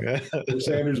 Yeah. Or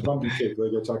Sanders bumpy cake, like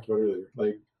I talked about earlier.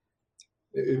 Like,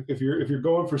 if you're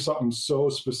going for something so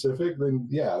specific, then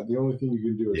the only thing you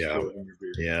can do is throw it in your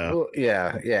beer. Yeah. Well,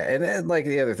 yeah. And like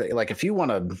the other thing, like if you want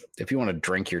to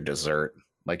drink your dessert,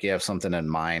 like you have something in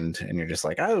mind and you're just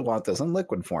like, I want this in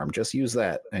liquid form, just use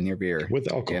that in your beer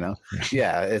with alcohol.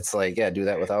 It's like, do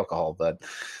that with alcohol. But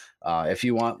if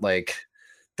you want like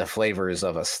the flavors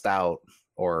of a stout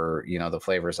or the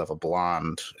flavors of a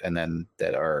blonde, and then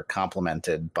that are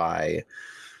complemented by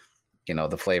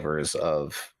the flavors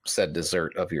of said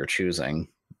dessert of your choosing,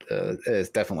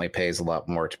 it definitely pays a lot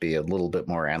more to be a little bit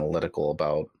more analytical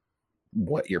about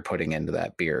what you're putting into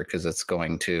that beer, because it's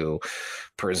going to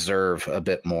preserve a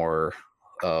bit more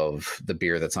of the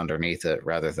beer that's underneath it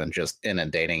rather than just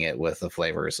inundating it with the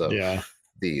flavors of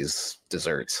these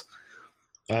desserts.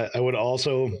 I would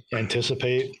also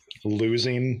anticipate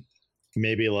losing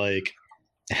maybe like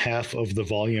half of the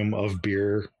volume of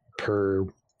beer per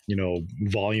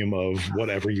volume of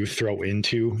whatever you throw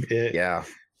into it.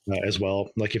 As well.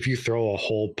 Like if you throw a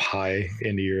whole pie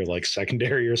into your like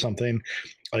secondary or something,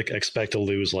 like expect to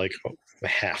lose like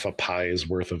half a pie's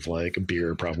worth of like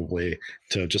beer probably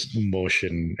to just mush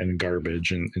and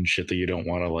garbage and shit that you don't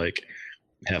want to like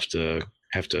have to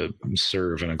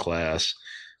serve in a glass.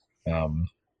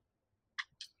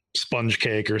 Sponge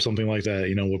cake or something like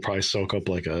that, will probably soak up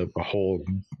like a whole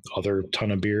other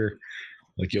ton of beer.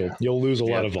 Like you'll lose a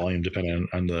lot of volume depending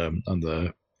on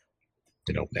the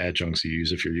adjuncts you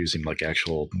use, if you're using like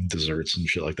actual desserts and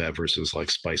shit like that versus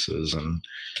like spices and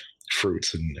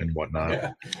fruits and whatnot.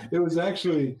 Yeah. It was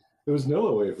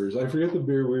Nilla wafers. I forget the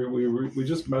beer we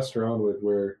just messed around with,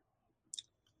 where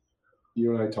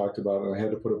you and I talked about it, and I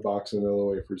had to put a box of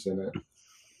Nilla wafers in it.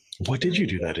 What did you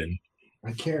do that in?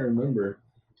 I can't remember,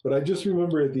 but I just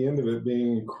remember at the end of it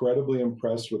being incredibly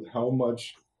impressed with how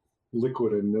much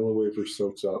liquid a Nilla wafer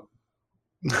soaks up.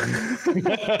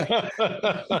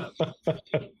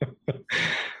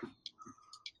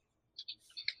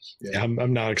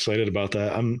 I'm not excited about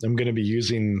that. I'm going to be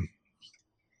using,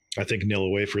 I think,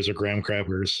 Nilla wafers or graham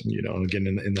crackers, again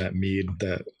in that mead,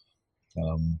 that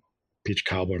peach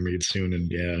cobbler mead soon,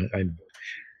 and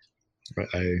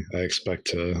I expect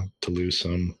to lose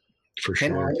some for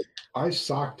sure. I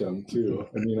socked them too.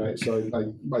 I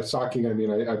mean, by socking I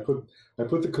mean I put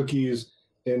the cookies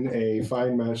in a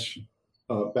fine mesh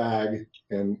bag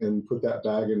and put that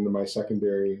bag into my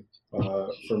secondary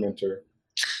fermenter.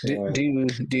 Do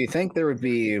you think there would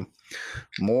be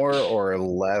more or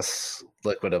less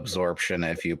liquid absorption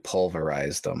if you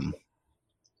pulverized them?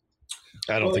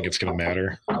 I don't think it's going to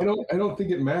matter. I don't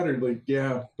think it mattered. Like,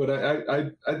 but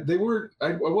I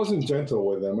wasn't gentle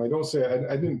with them. I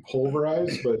didn't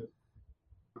pulverize, but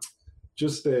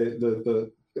just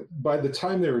the by the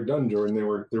time they were done,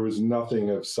 Jordan, there was nothing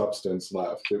of substance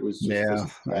left. It was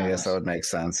just I guess that would make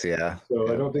sense. Yeah.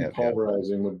 So I don't think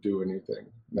pulverizing would do anything.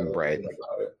 Right.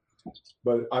 About it.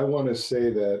 But I want to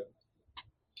say that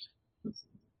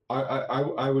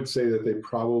I would say that they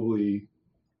probably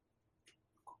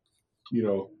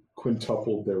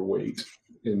quintupled their weight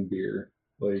in beer.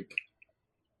 Like,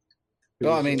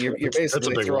 well, I mean, you're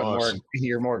basically throwing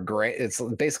more grain. It's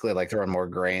basically like throwing more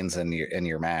grains in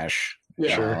your mash.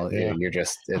 Yeah, sure. You're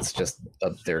just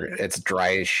up there. It's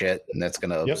dry as shit, and that's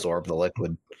going to absorb the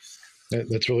liquid.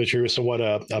 That's really true. So, what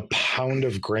a pound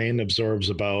of grain absorbs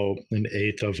about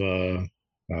 1/8 of a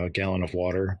gallon of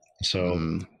water.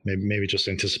 So maybe just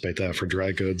anticipate that for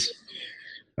dry goods.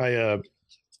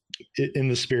 In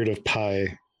the spirit of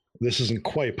pie, this isn't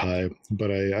quite pie,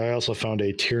 but I also found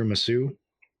a tiramisu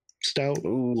stout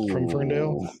from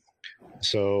Ferndale.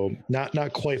 So not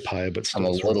quite pie, but I'm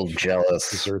still a sort little of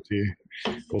jealous. desserty.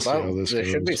 We'll see how Well, this there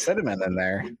should be goes. cinnamon in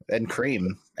there and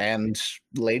cream and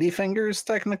lady fingers,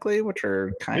 technically, which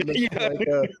are kind of Yeah.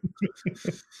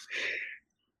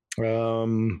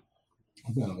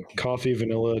 like Coffee,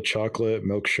 vanilla, chocolate,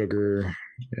 milk, sugar.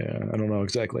 Yeah, I don't know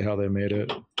exactly how they made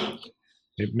it.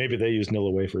 Maybe they used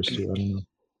Nilla wafers too. I don't know.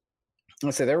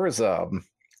 let's say there was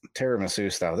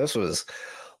tiramisu style. This was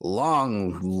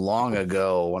long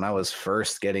ago when I was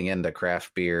first getting into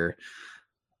craft beer.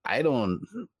 I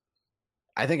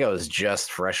think I was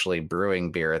just freshly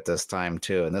brewing beer at this time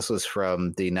too, and this was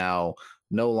from the now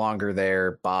no longer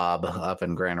there Bob up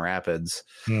in Grand Rapids.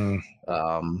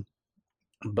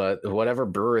 But whatever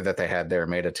brewer that they had there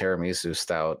made a tiramisu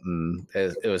stout, and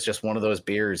it was just one of those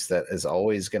beers that is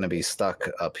always going to be stuck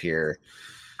up here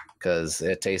because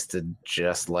it tasted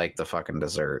just like the fucking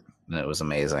dessert, and it was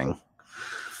amazing.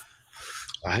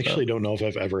 I actually don't know if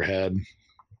I've ever had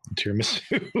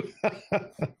tiramisu.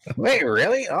 Wait,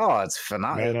 really? Oh, it's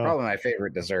phenomenal. I It's know. probably my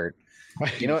favorite dessert.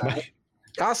 You know what?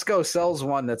 Costco sells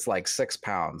one that's like 6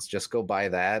 pounds. Just go buy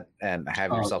that and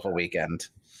have yourself a weekend.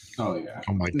 Oh yeah.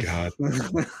 Oh my god.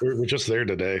 We're just there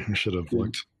today. I should have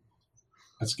looked.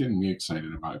 That's getting me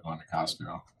excited about going to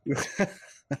Costco.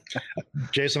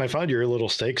 Jason, I found your little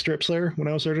steak strips there when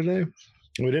I was there today.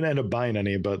 We didn't end up buying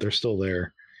any, but they're still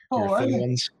there. Oh, Your thin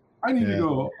ones. I need Yeah. to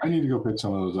go. I need to go pick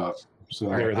some of those up. So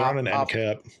They're on an end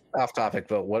cap. Off topic,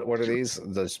 but what are these?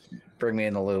 Just bring me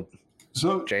in the loop.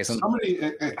 So Jason? somebody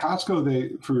at Costco,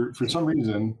 they for some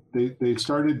reason they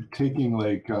started taking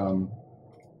like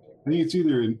I think it's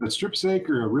either a strip steak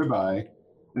or a ribeye,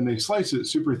 and they slice it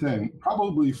super thin,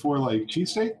 probably for like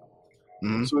cheesesteak.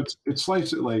 Mhm. So it's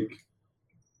sliced at like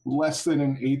less than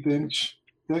an 1/8 inch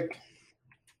thick.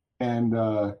 And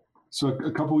so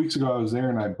a couple weeks ago I was there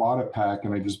and I bought a pack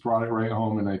and I just brought it right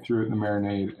home and I threw it in the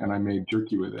marinade and I made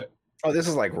jerky with it. Oh, this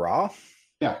is like raw?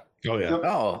 Oh yeah. Yep.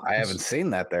 Oh, I haven't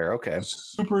seen that there. Okay.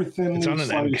 Super thin. It's on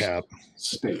an end cap.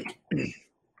 Steak.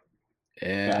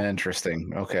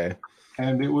 Interesting. Okay.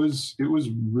 And it was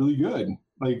really good.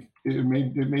 Like it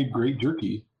made great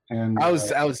jerky. And I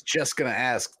was just gonna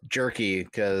ask jerky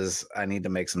because I need to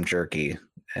make some jerky,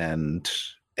 and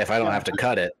if I don't have to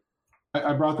cut it,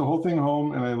 I brought the whole thing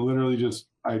home and I literally just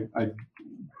I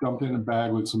dumped it in a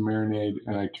bag with some marinade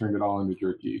and I turned it all into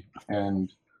jerky,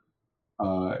 and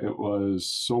it was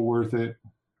so worth it.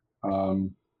 I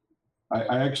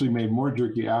actually made more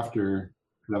jerky after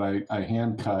that. I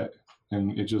hand cut,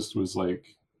 and it just was like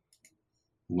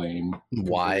lame.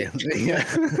 why?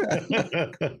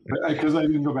 Because I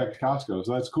didn't go back to Costco,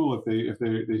 so that's cool if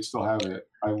they still have it.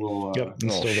 I will. Yep,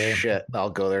 it's Oh still there. shit! I'll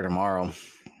go there tomorrow.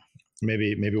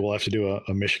 Maybe we'll have to do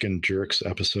a Michigan Jerks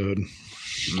episode.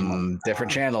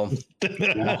 Different channel.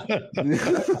 Yeah.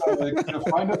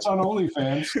 Find us on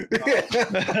OnlyFans.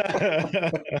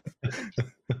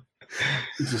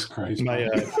 Jesus Christ!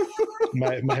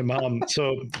 My mom.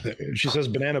 So she says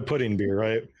banana pudding beer,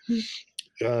 right?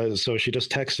 So she just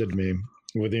texted me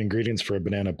with the ingredients for a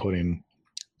banana pudding.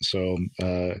 So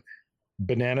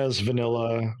bananas,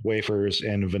 vanilla, wafers,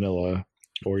 and vanilla.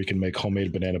 Or you can make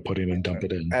homemade banana pudding and dump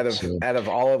it in. Out of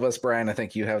all of us, Brian, I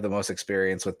think you have the most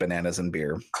experience with bananas and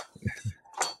beer.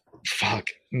 Fuck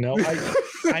no!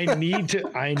 I need to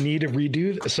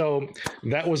redo. So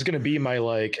that was going to be my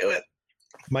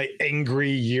angry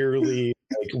yearly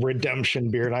redemption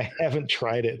beer, and I haven't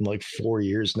tried it in like 4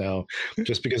 years now,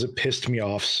 just because it pissed me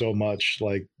off so much.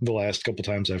 Like the last couple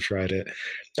times I've tried it,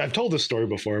 I've told this story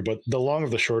before, but the long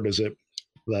of the short is it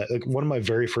that like one of my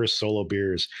very first solo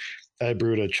beers, I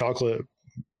brewed a chocolate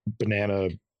banana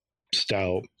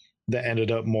stout that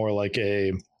ended up more like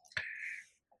a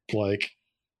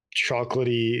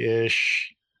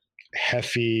chocolatey-ish,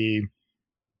 heffy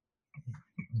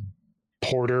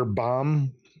porter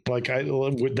bomb. Like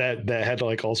that had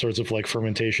like all sorts of like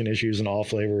fermentation issues and all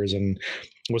flavors, and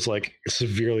was like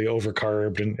severely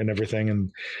overcarbed and everything.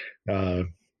 And I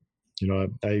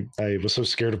was so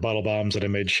scared of bottle bombs that I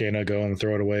made Shayna go and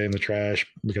throw it away in the trash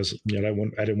because I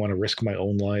didn't want to risk my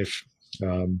own life.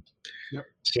 Yep.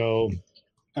 So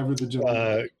Ever the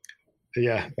gentleman.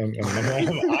 yeah,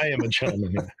 I am a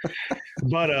gentleman.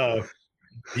 But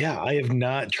yeah, I have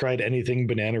not tried anything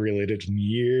banana related in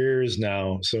years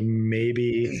now. So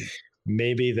maybe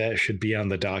that should be on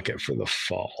the docket for the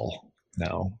fall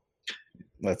now.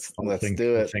 Let's I'll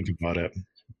do it. Think about it.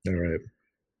 All right.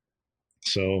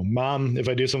 So, Mom, if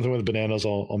I do something with bananas,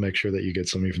 I'll make sure that you get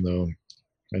some, even though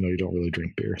I know you don't really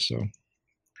drink beer. So,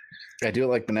 I do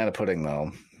like banana pudding,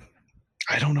 though.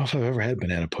 I don't know if I've ever had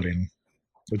banana pudding.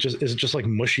 Is it just like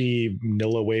mushy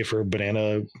Nilla wafer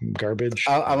banana garbage?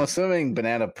 I'm assuming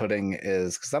banana pudding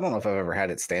is, because I don't know if I've ever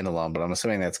had it standalone, but I'm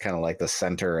assuming that's kind of like the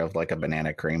center of like a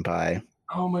banana cream pie.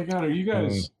 Oh my God, are you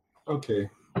guys okay?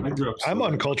 I grew up. I'm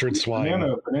uncultured swine.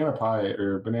 Banana pie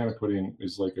or banana pudding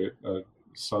is like a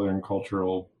Southern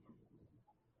cultural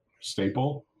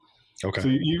staple. Okay. So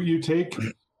you take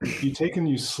and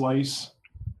you slice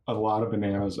a lot of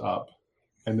bananas up,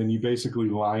 and then you basically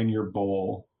line your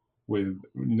bowl with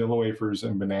Nilla wafers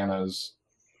and bananas,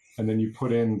 and then you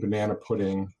put in banana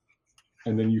pudding,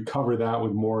 and then you cover that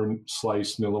with more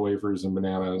sliced Nilla wafers and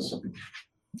bananas.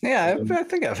 Yeah, I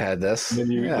think I've had this.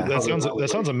 That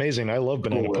sounds amazing. I love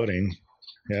banana pudding.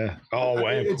 Yeah. Oh, wow.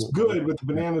 It's good, but the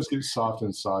bananas get soft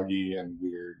and soggy and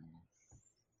weird.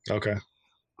 Okay.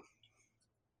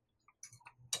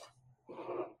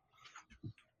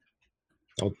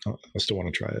 I still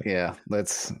want to try it. Yeah,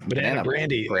 let's banana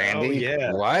brandy. Brandy? Oh,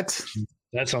 yeah. What?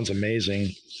 That sounds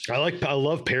amazing. I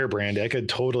love pear brandy. I could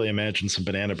totally imagine some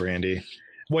banana brandy.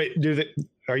 Wait,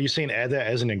 are you saying add that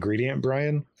as an ingredient,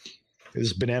 Brian?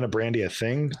 Is banana brandy a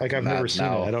thing? Like I've never seen it.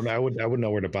 I don't know. I wouldn't know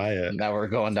where to buy it. Now we're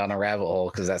going down a rabbit hole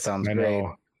because that sounds great.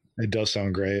 Know. It does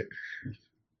sound great.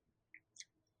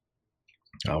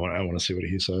 I want to see what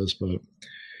he says, but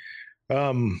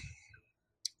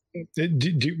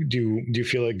do you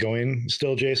feel like going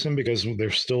still, Jason? Because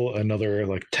there's still another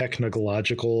like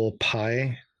technological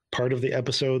pie part of the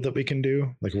episode that we can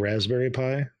do, like raspberry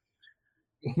pie.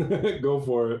 Go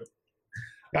for it.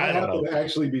 I happen to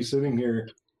actually be sitting here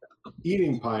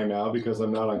eating pie now because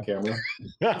I'm not on camera,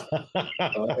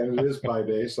 and it is pie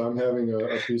day, so I'm having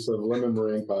a piece of lemon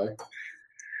meringue pie.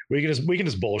 We can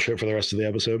just bullshit for the rest of the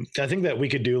episode. I think that we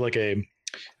could do like a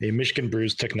Michigan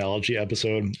Brews technology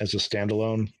episode as a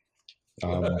standalone.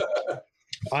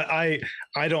 I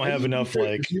don't have enough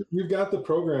like you've got the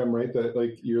program, right? That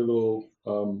like your little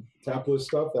tap list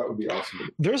stuff, that would be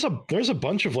awesome. There's a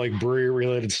bunch of like brewery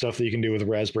related stuff that you can do with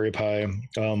Raspberry Pi.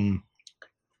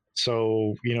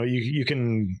 So you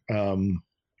can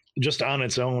just on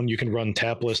its own you can run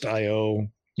taplist.io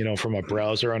from a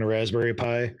browser on a Raspberry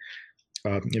Pi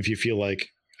if you feel like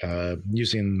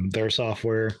using their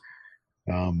software.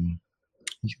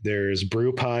 There's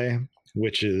BrewPi,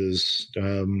 which is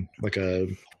like a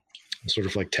sort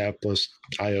of like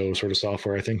taplist.io sort of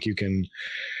software. I think you can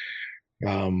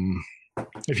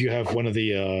if you have one of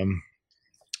the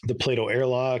Play-Doh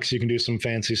airlocks, you can do some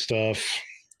fancy stuff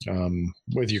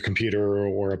with your computer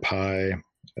or a Pi.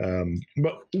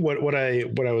 But what I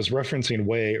was referencing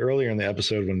way earlier in the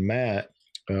episode when Matt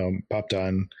popped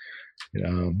on,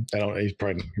 you're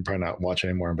probably not watching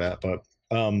anymore, Matt, but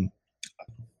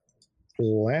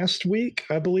last week,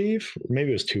 I believe, maybe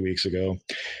it was 2 weeks ago,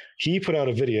 he put out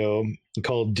a video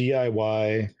called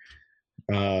DIY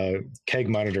keg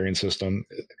monitoring system.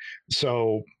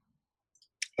 So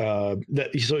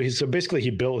basically he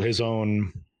built his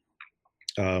own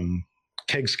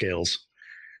keg scales.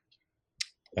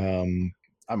 I'm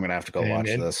gonna have to go watch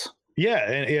this.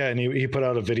 And he put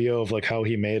out a video of like how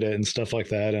he made it and stuff like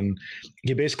that, and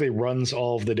he basically runs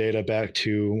all of the data back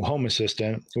to Home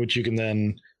Assistant, which you can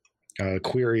then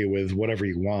query with whatever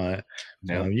you want.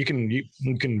 Yeah. You can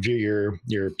view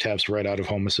your tabs right out of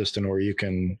Home Assistant, or you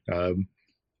can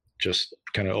just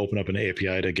kind of open up an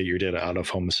API to get your data out of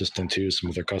Home Assistant to some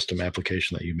other custom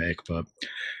application that you make. But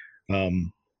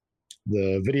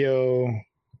the video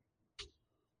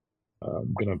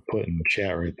I'm gonna put in the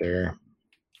chat right there.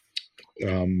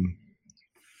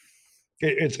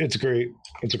 It's great.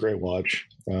 It's a great watch.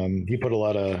 He put a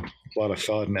lot of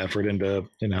thought and effort into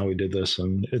how he did this,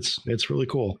 and it's really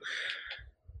cool.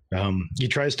 He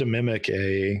tries to mimic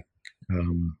a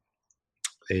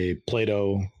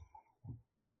Play-Doh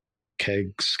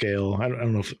keg scale. I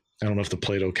don't know if the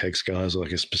Play-Doh keg scale has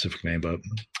like a specific name, but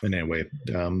anyway,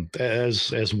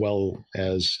 as well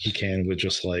as he can with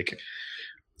just like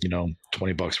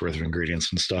 $20 worth of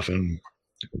ingredients and stuff, and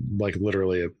like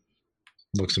literally it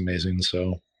looks amazing.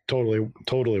 So totally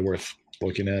worth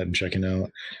looking at and checking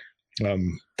out.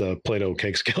 The Play-Doh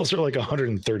cake scales are like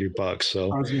 $130.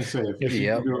 So I was gonna say if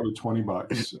you do it with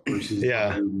 $20 versus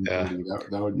that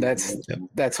would be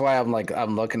that's why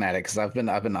I'm looking at it, because I've been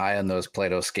eyeing those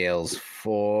Play-Doh scales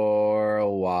for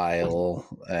a while,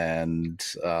 and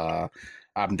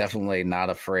I'm definitely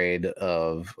not afraid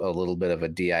of a little bit of a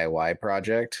DIY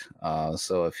project.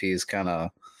 So if he's kind of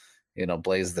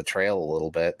blaze the trail a little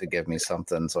bit to give me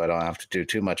something so I don't have to do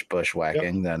too much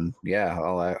bushwhacking, then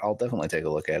I'll definitely take a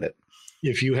look at it.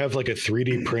 If you have like a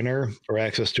 3D printer or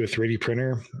access to a 3D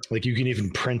printer, like you can even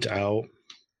print out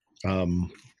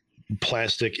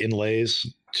plastic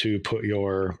inlays to put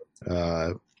your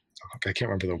I can't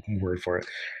remember the word for it.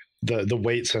 The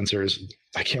weight sensors.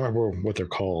 I can't remember what they're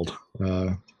called.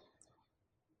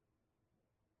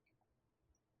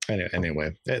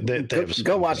 Anyway, they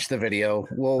go watch the video.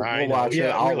 We'll watch it.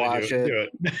 I'll really watch it. Do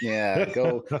it. Yeah,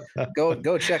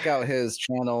 go check out his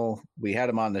channel. We had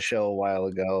him on the show a while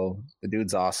ago. The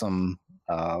dude's awesome.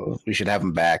 We should have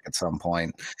him back at some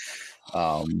point.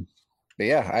 But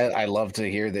yeah, I love to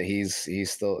hear that he's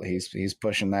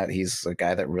pushing that. He's a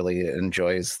guy that really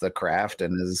enjoys the craft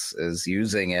and is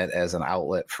using it as an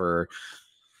outlet for,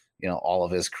 all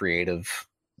of his creative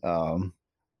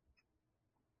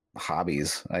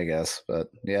hobbies, I guess. But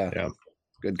yeah,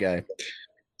 good guy.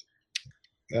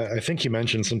 I think he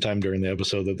mentioned sometime during the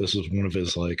episode that this was one of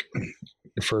his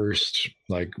first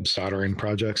soldering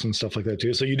projects and stuff like that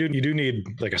too. So you do need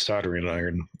a soldering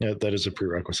iron. That is a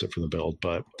prerequisite for the build.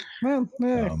 But they're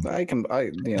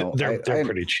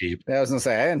pretty cheap. I was gonna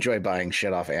say I enjoy buying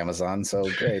shit off Amazon. So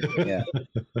great, yeah.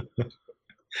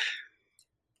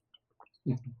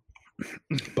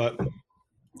 But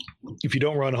if you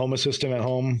don't run Home Assistant at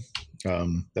home,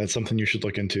 that's something you should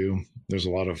look into. There's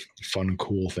a lot of fun,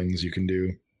 cool things you can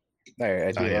do.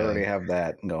 I already have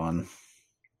that going.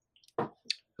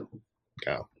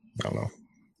 Yeah, I don't know.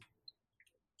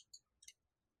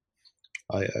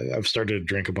 I've started to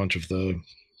drink a bunch of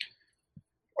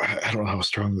I don't know how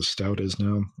strong the stout is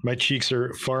now. My cheeks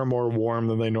are far more warm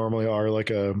than they normally are,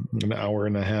 an hour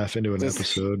and a half into an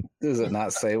episode. Does it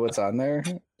not say what's on there?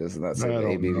 Does it not say the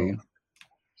ABV? Know.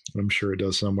 I'm sure it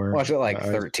does somewhere. Watch it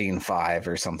 13.5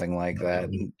 or something like that.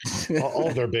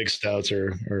 All their big stouts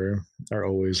are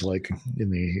always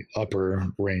in the upper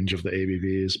range of the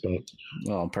ABVs,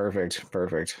 but perfect.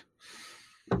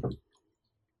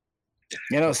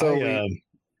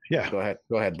 Yeah. Go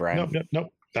ahead, Brian.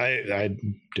 No. I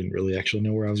didn't really actually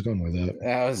know where I was going with that.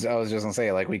 I was just gonna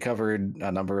say, we covered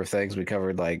a number of things. We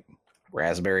covered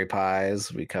raspberry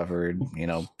pies. We covered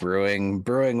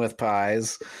brewing with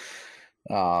pies.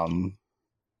 I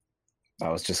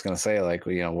was just gonna say,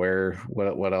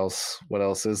 what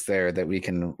else is there that we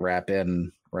can wrap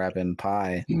in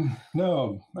pie?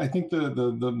 No, I think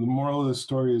the moral of the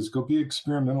story is go be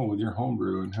experimental with your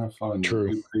homebrew and have fun.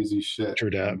 True. Do crazy shit. True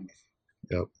that.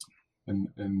 Yep.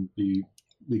 And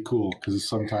be cool, because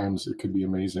sometimes it could be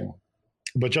amazing.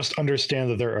 But just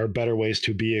understand that there are better ways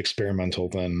to be experimental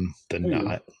than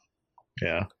not.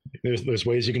 Yeah. There's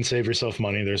ways you can save yourself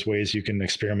money. There's ways you can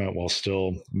experiment while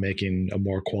still making a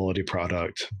more quality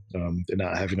product, and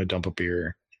not having to dump a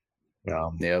beer.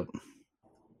 Yep.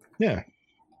 Yeah.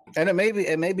 And it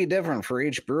may be different for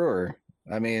each brewer.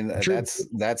 I mean, that's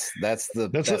the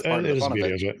best part of the fun of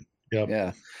it. Yep.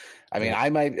 Yeah. I mean, I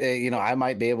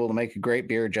might be able to make a great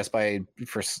beer just by,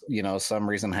 for some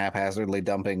reason, haphazardly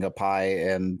dumping a pie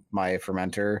in my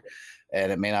fermenter,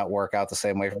 and it may not work out the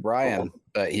same way for Brian,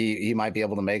 but he might be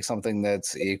able to make something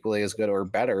that's equally as good or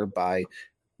better by,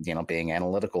 being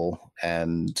analytical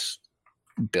and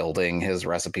building his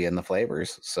recipe and the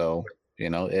flavors. So,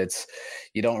 it's,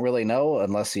 you don't really know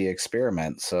unless you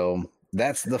experiment. So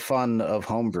that's the fun of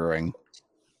home brewing.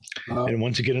 And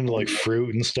once you get into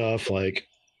fruit and stuff, a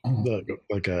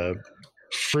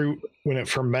fruit when it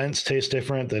ferments tastes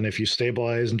different than if you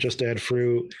stabilize and just add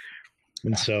fruit.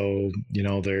 And so,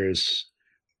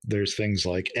 there's things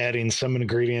like adding some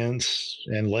ingredients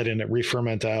and letting it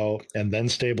re-ferment out and then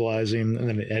stabilizing and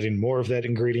then adding more of that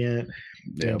ingredient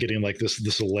and getting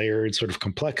this layered sort of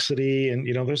complexity. And,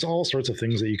 there's all sorts of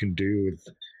things that you can do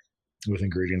with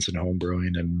ingredients in home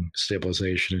brewing and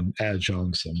stabilization and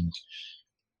adjuncts. And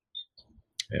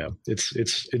yeah,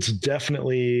 it's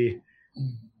definitely,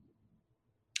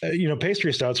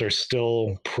 pastry stouts are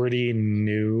still pretty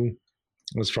new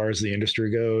as far as the industry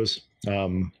goes.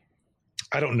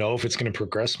 I don't know if it's going to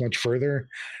progress much further.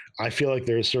 I feel like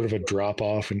there's sort of a drop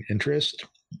off in interest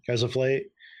as of late,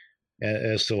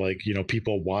 as to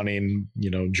people wanting,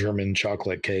 German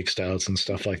chocolate cake stouts and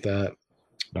stuff like that.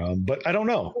 But I don't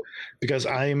know, because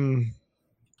I'm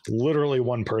literally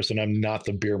one person. I'm not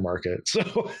the beer market.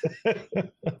 So,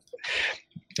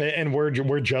 and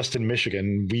we're just in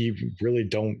Michigan. We really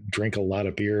don't drink a lot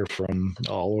of beer from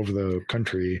all over the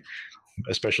country,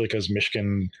 especially because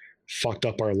Michigan fucked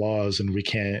up our laws and we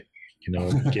can't,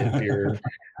 get beer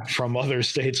from other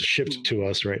states shipped to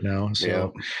us right now.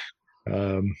 So,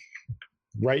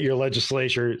 write your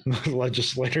legislators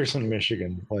in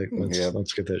Michigan.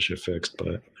 Let's get that shit fixed.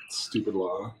 But stupid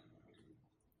law.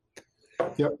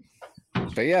 Yep.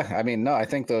 But yeah, I mean, no, I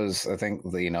think things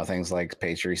like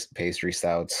pastry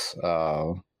stouts,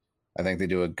 I think they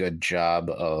do a good job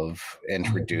of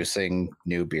introducing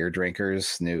new beer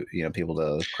drinkers, people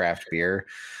to craft beer.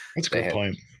 That's a good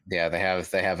point. Yeah, they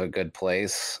have a good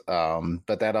place,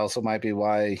 but that also might be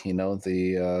why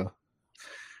the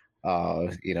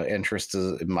interest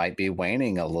might be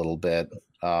waning a little bit,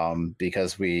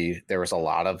 because there was a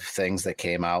lot of things that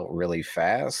came out really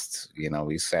fast.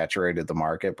 We saturated the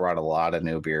market, brought a lot of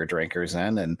new beer drinkers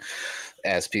in, and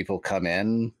as people come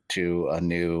in to a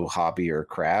new hobby or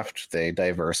craft, they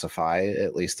diversify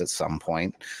at least at some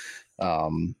point.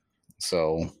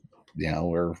 So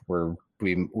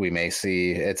we may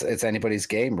see it's anybody's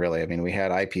game, really. I mean, we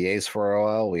had IPAs for a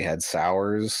while, we had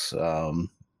sours. A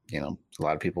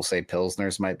lot of people say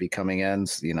pilsners might be coming in.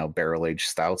 Barrel aged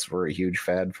stouts were a huge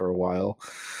fad for a while.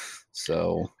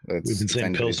 So we've been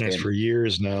saying pilsners for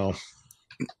years now.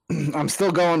 I'm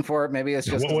still going for it. Maybe it's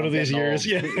just one of these years.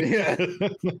 Yeah. Yeah.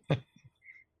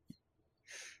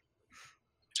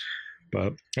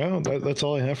 But that's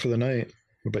all I have for the night.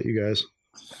 What about you guys?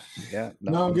 Yeah.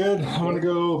 No, I'm good. I want to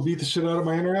go beat the shit out of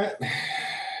my internet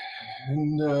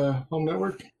and home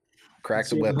network. Crack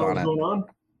the whip on it. Going on.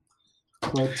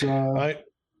 But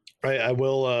I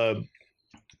will.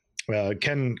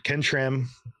 Ken Tram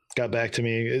got back to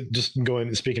me.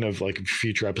 Speaking of like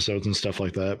future episodes and stuff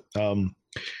like that.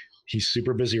 He's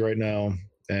super busy right now,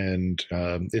 and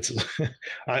it's.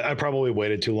 I probably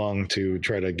waited too long to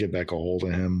try to get back a hold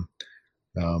of him.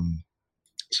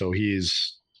 So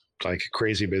he's like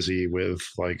crazy busy with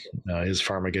like his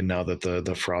farm again now that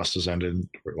the frost has ended.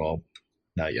 Well,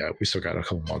 not yet. We still got a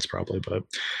couple months probably, but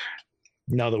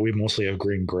now that we mostly have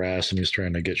green grass, and he's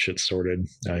trying to get shit sorted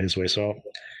his way. So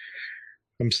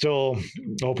I'm still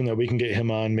hoping that we can get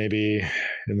him on maybe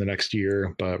in the next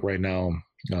year, but right now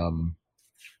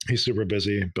he's super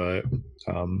busy, but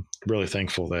really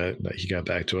thankful that he got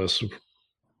back to us.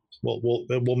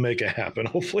 We'll make it happen,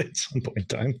 hopefully at some point in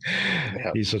time.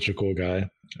 Yeah. He's such a cool guy.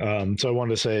 So I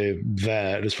wanted to say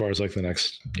that as far as like the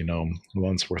next,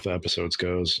 month's worth of episodes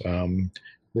goes,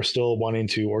 we're still wanting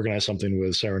to organize something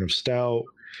with Siren of Stout.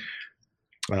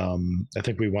 I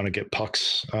think we want to get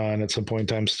Pucks on at some point in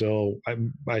time still.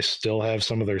 I still have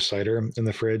some of their cider in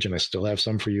the fridge, and I still have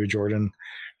some for you, Jordan.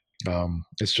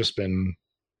 It's just been,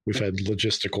 we've had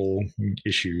logistical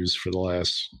issues for the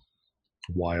last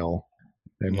while,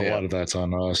 and a lot of that's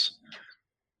on us.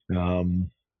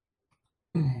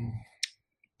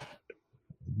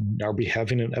 Are we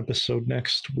having an episode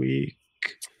next week?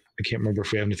 I can't remember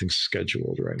if we have anything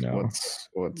scheduled right now.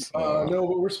 No,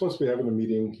 but we're supposed to be having a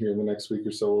meeting here in the next week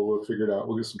or so. We'll figure it out.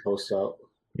 We'll get some posts out.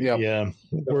 Yeah.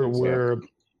 We're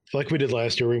like we did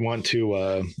last year. We want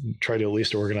to try to at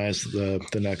least organize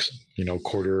the next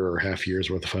quarter or half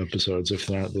year's worth of episodes, if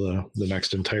not the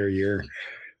next entire year,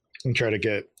 and try to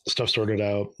get stuff sorted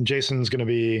out. Jason's going to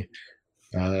be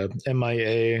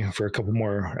MIA for a couple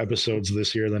more episodes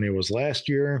this year than he was last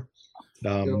year.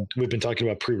 We've been talking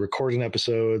about pre-recording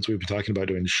episodes. We've been talking about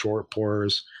doing short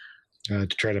pours to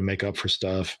try to make up for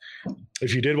stuff.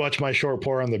 If you did watch my short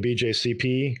pour on the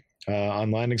BJCP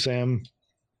online exam,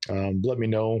 let me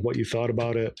know what you thought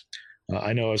about it.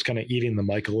 I know I was kind of eating the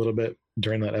mic a little bit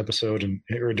during that episode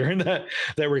or during that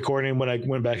recording when I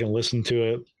went back and listened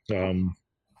to it.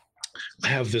 I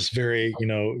have this very,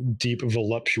 deep,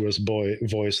 voluptuous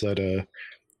voice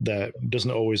that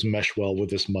doesn't always mesh well with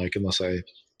this mic unless I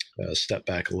step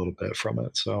back a little bit from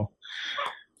it. So,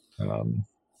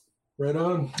 right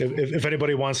on. If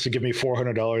anybody wants to give me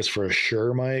 $400 for a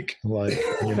Shure mic, like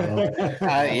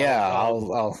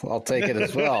I'll take it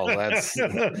as well.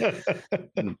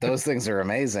 Those things are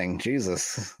amazing.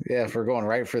 Jesus, yeah, if we're going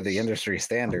right for the industry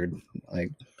standard, like.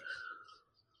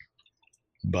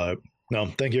 But no,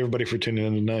 thank you everybody for tuning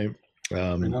in tonight.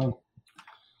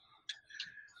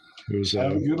 It was a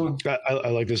good one. I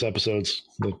like this episodes,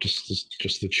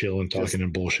 just the chill and talking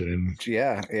and bullshitting.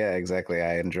 Yeah, exactly.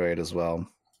 I enjoy it as well.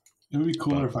 It would be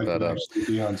cooler if I could actually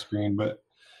be on screen, but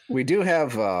we do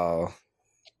have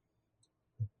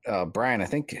Brian. I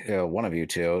think one of you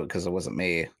two, because it wasn't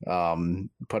me,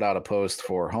 put out a post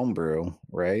for Homebrew,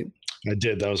 right? I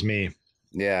did. That was me.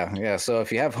 Yeah. So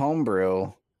if you have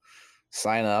Homebrew,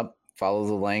 sign up. Follow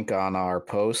the link on our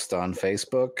post on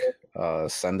Facebook.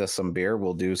 Send us some beer.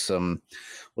 We'll do some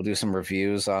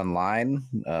reviews online.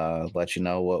 Let you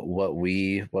know what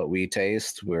we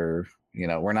taste. We're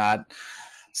not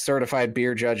certified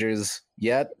beer judges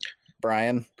yet,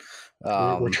 Brian.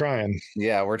 We're trying.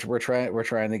 Yeah, we're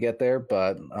trying to get there.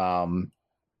 But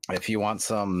if you want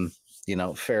some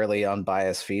fairly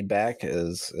unbiased feedback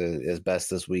as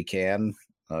best as we can,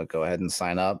 go ahead and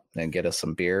sign up and get us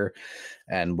some beer,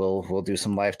 and we'll do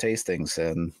some live tastings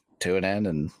and tune in,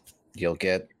 and you'll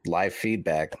get live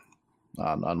feedback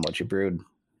on what you brewed.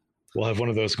 We'll have one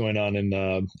of those going on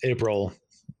in April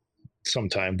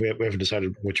sometime. We haven't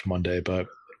decided which Monday, but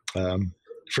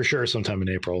for sure sometime in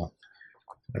April.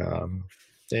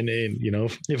 And you know,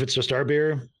 if it's just our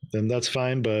beer, then that's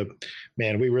fine. But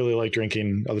man, we really like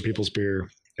drinking other people's beer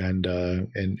and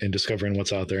discovering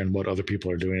what's out there and what other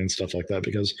people are doing and stuff like that.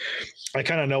 Because I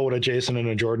kind of know what a Jason and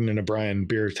a Jordan and a Brian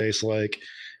beer tastes like,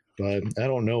 but I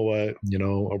don't know what, you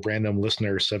know, a random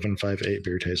listener 758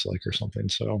 beer tastes like or something.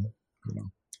 So,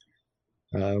 you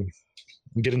know,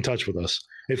 get in touch with us.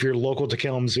 If you're local to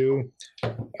Kalamazoo,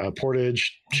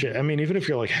 Portage, I mean, even if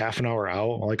you're like half an hour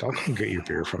out, like I'll come get your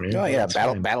beer from you. Oh yeah,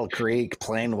 Battle Creek,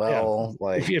 Plainwell. Yeah.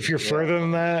 Like if you're further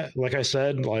than that, like I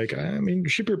said, like I mean,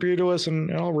 ship your beer to us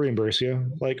and I'll reimburse you.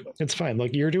 Like it's fine.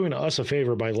 Like you're doing us a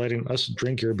favor by letting us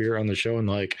drink your beer on the show and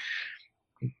like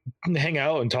hang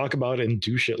out and talk about it and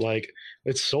do shit. Like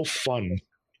it's so fun.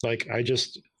 Like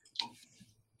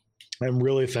I'm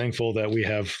really thankful that we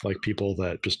have like people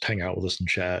that just hang out with us and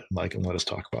chat and like and let us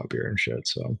talk about beer and shit.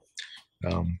 So,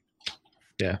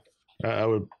 yeah, I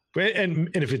would, and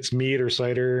if it's mead or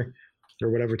cider or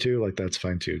whatever too, like that's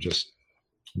fine too. Just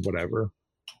whatever.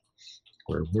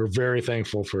 We're very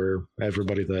thankful for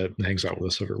everybody that hangs out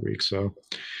with us every week. So,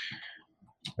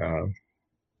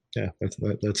 yeah,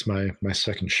 that's my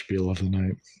second spiel of the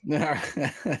night.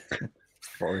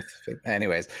 Fourth, fifth.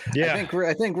 Anyways, yeah,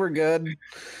 I think we're good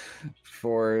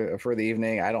for the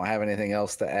evening. I don't have anything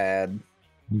else to add.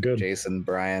 Good. Jason,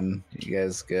 Brian, you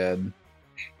guys good?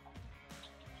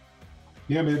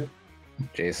 Yeah, man.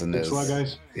 Jason Thanks is a lot,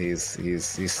 guys.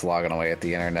 He's slogging away at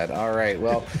the internet. All right.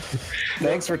 Well,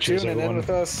 thanks for tuning in with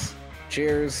us.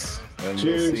 Cheers. And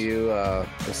Cheers.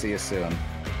 we'll see you soon.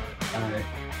 All right.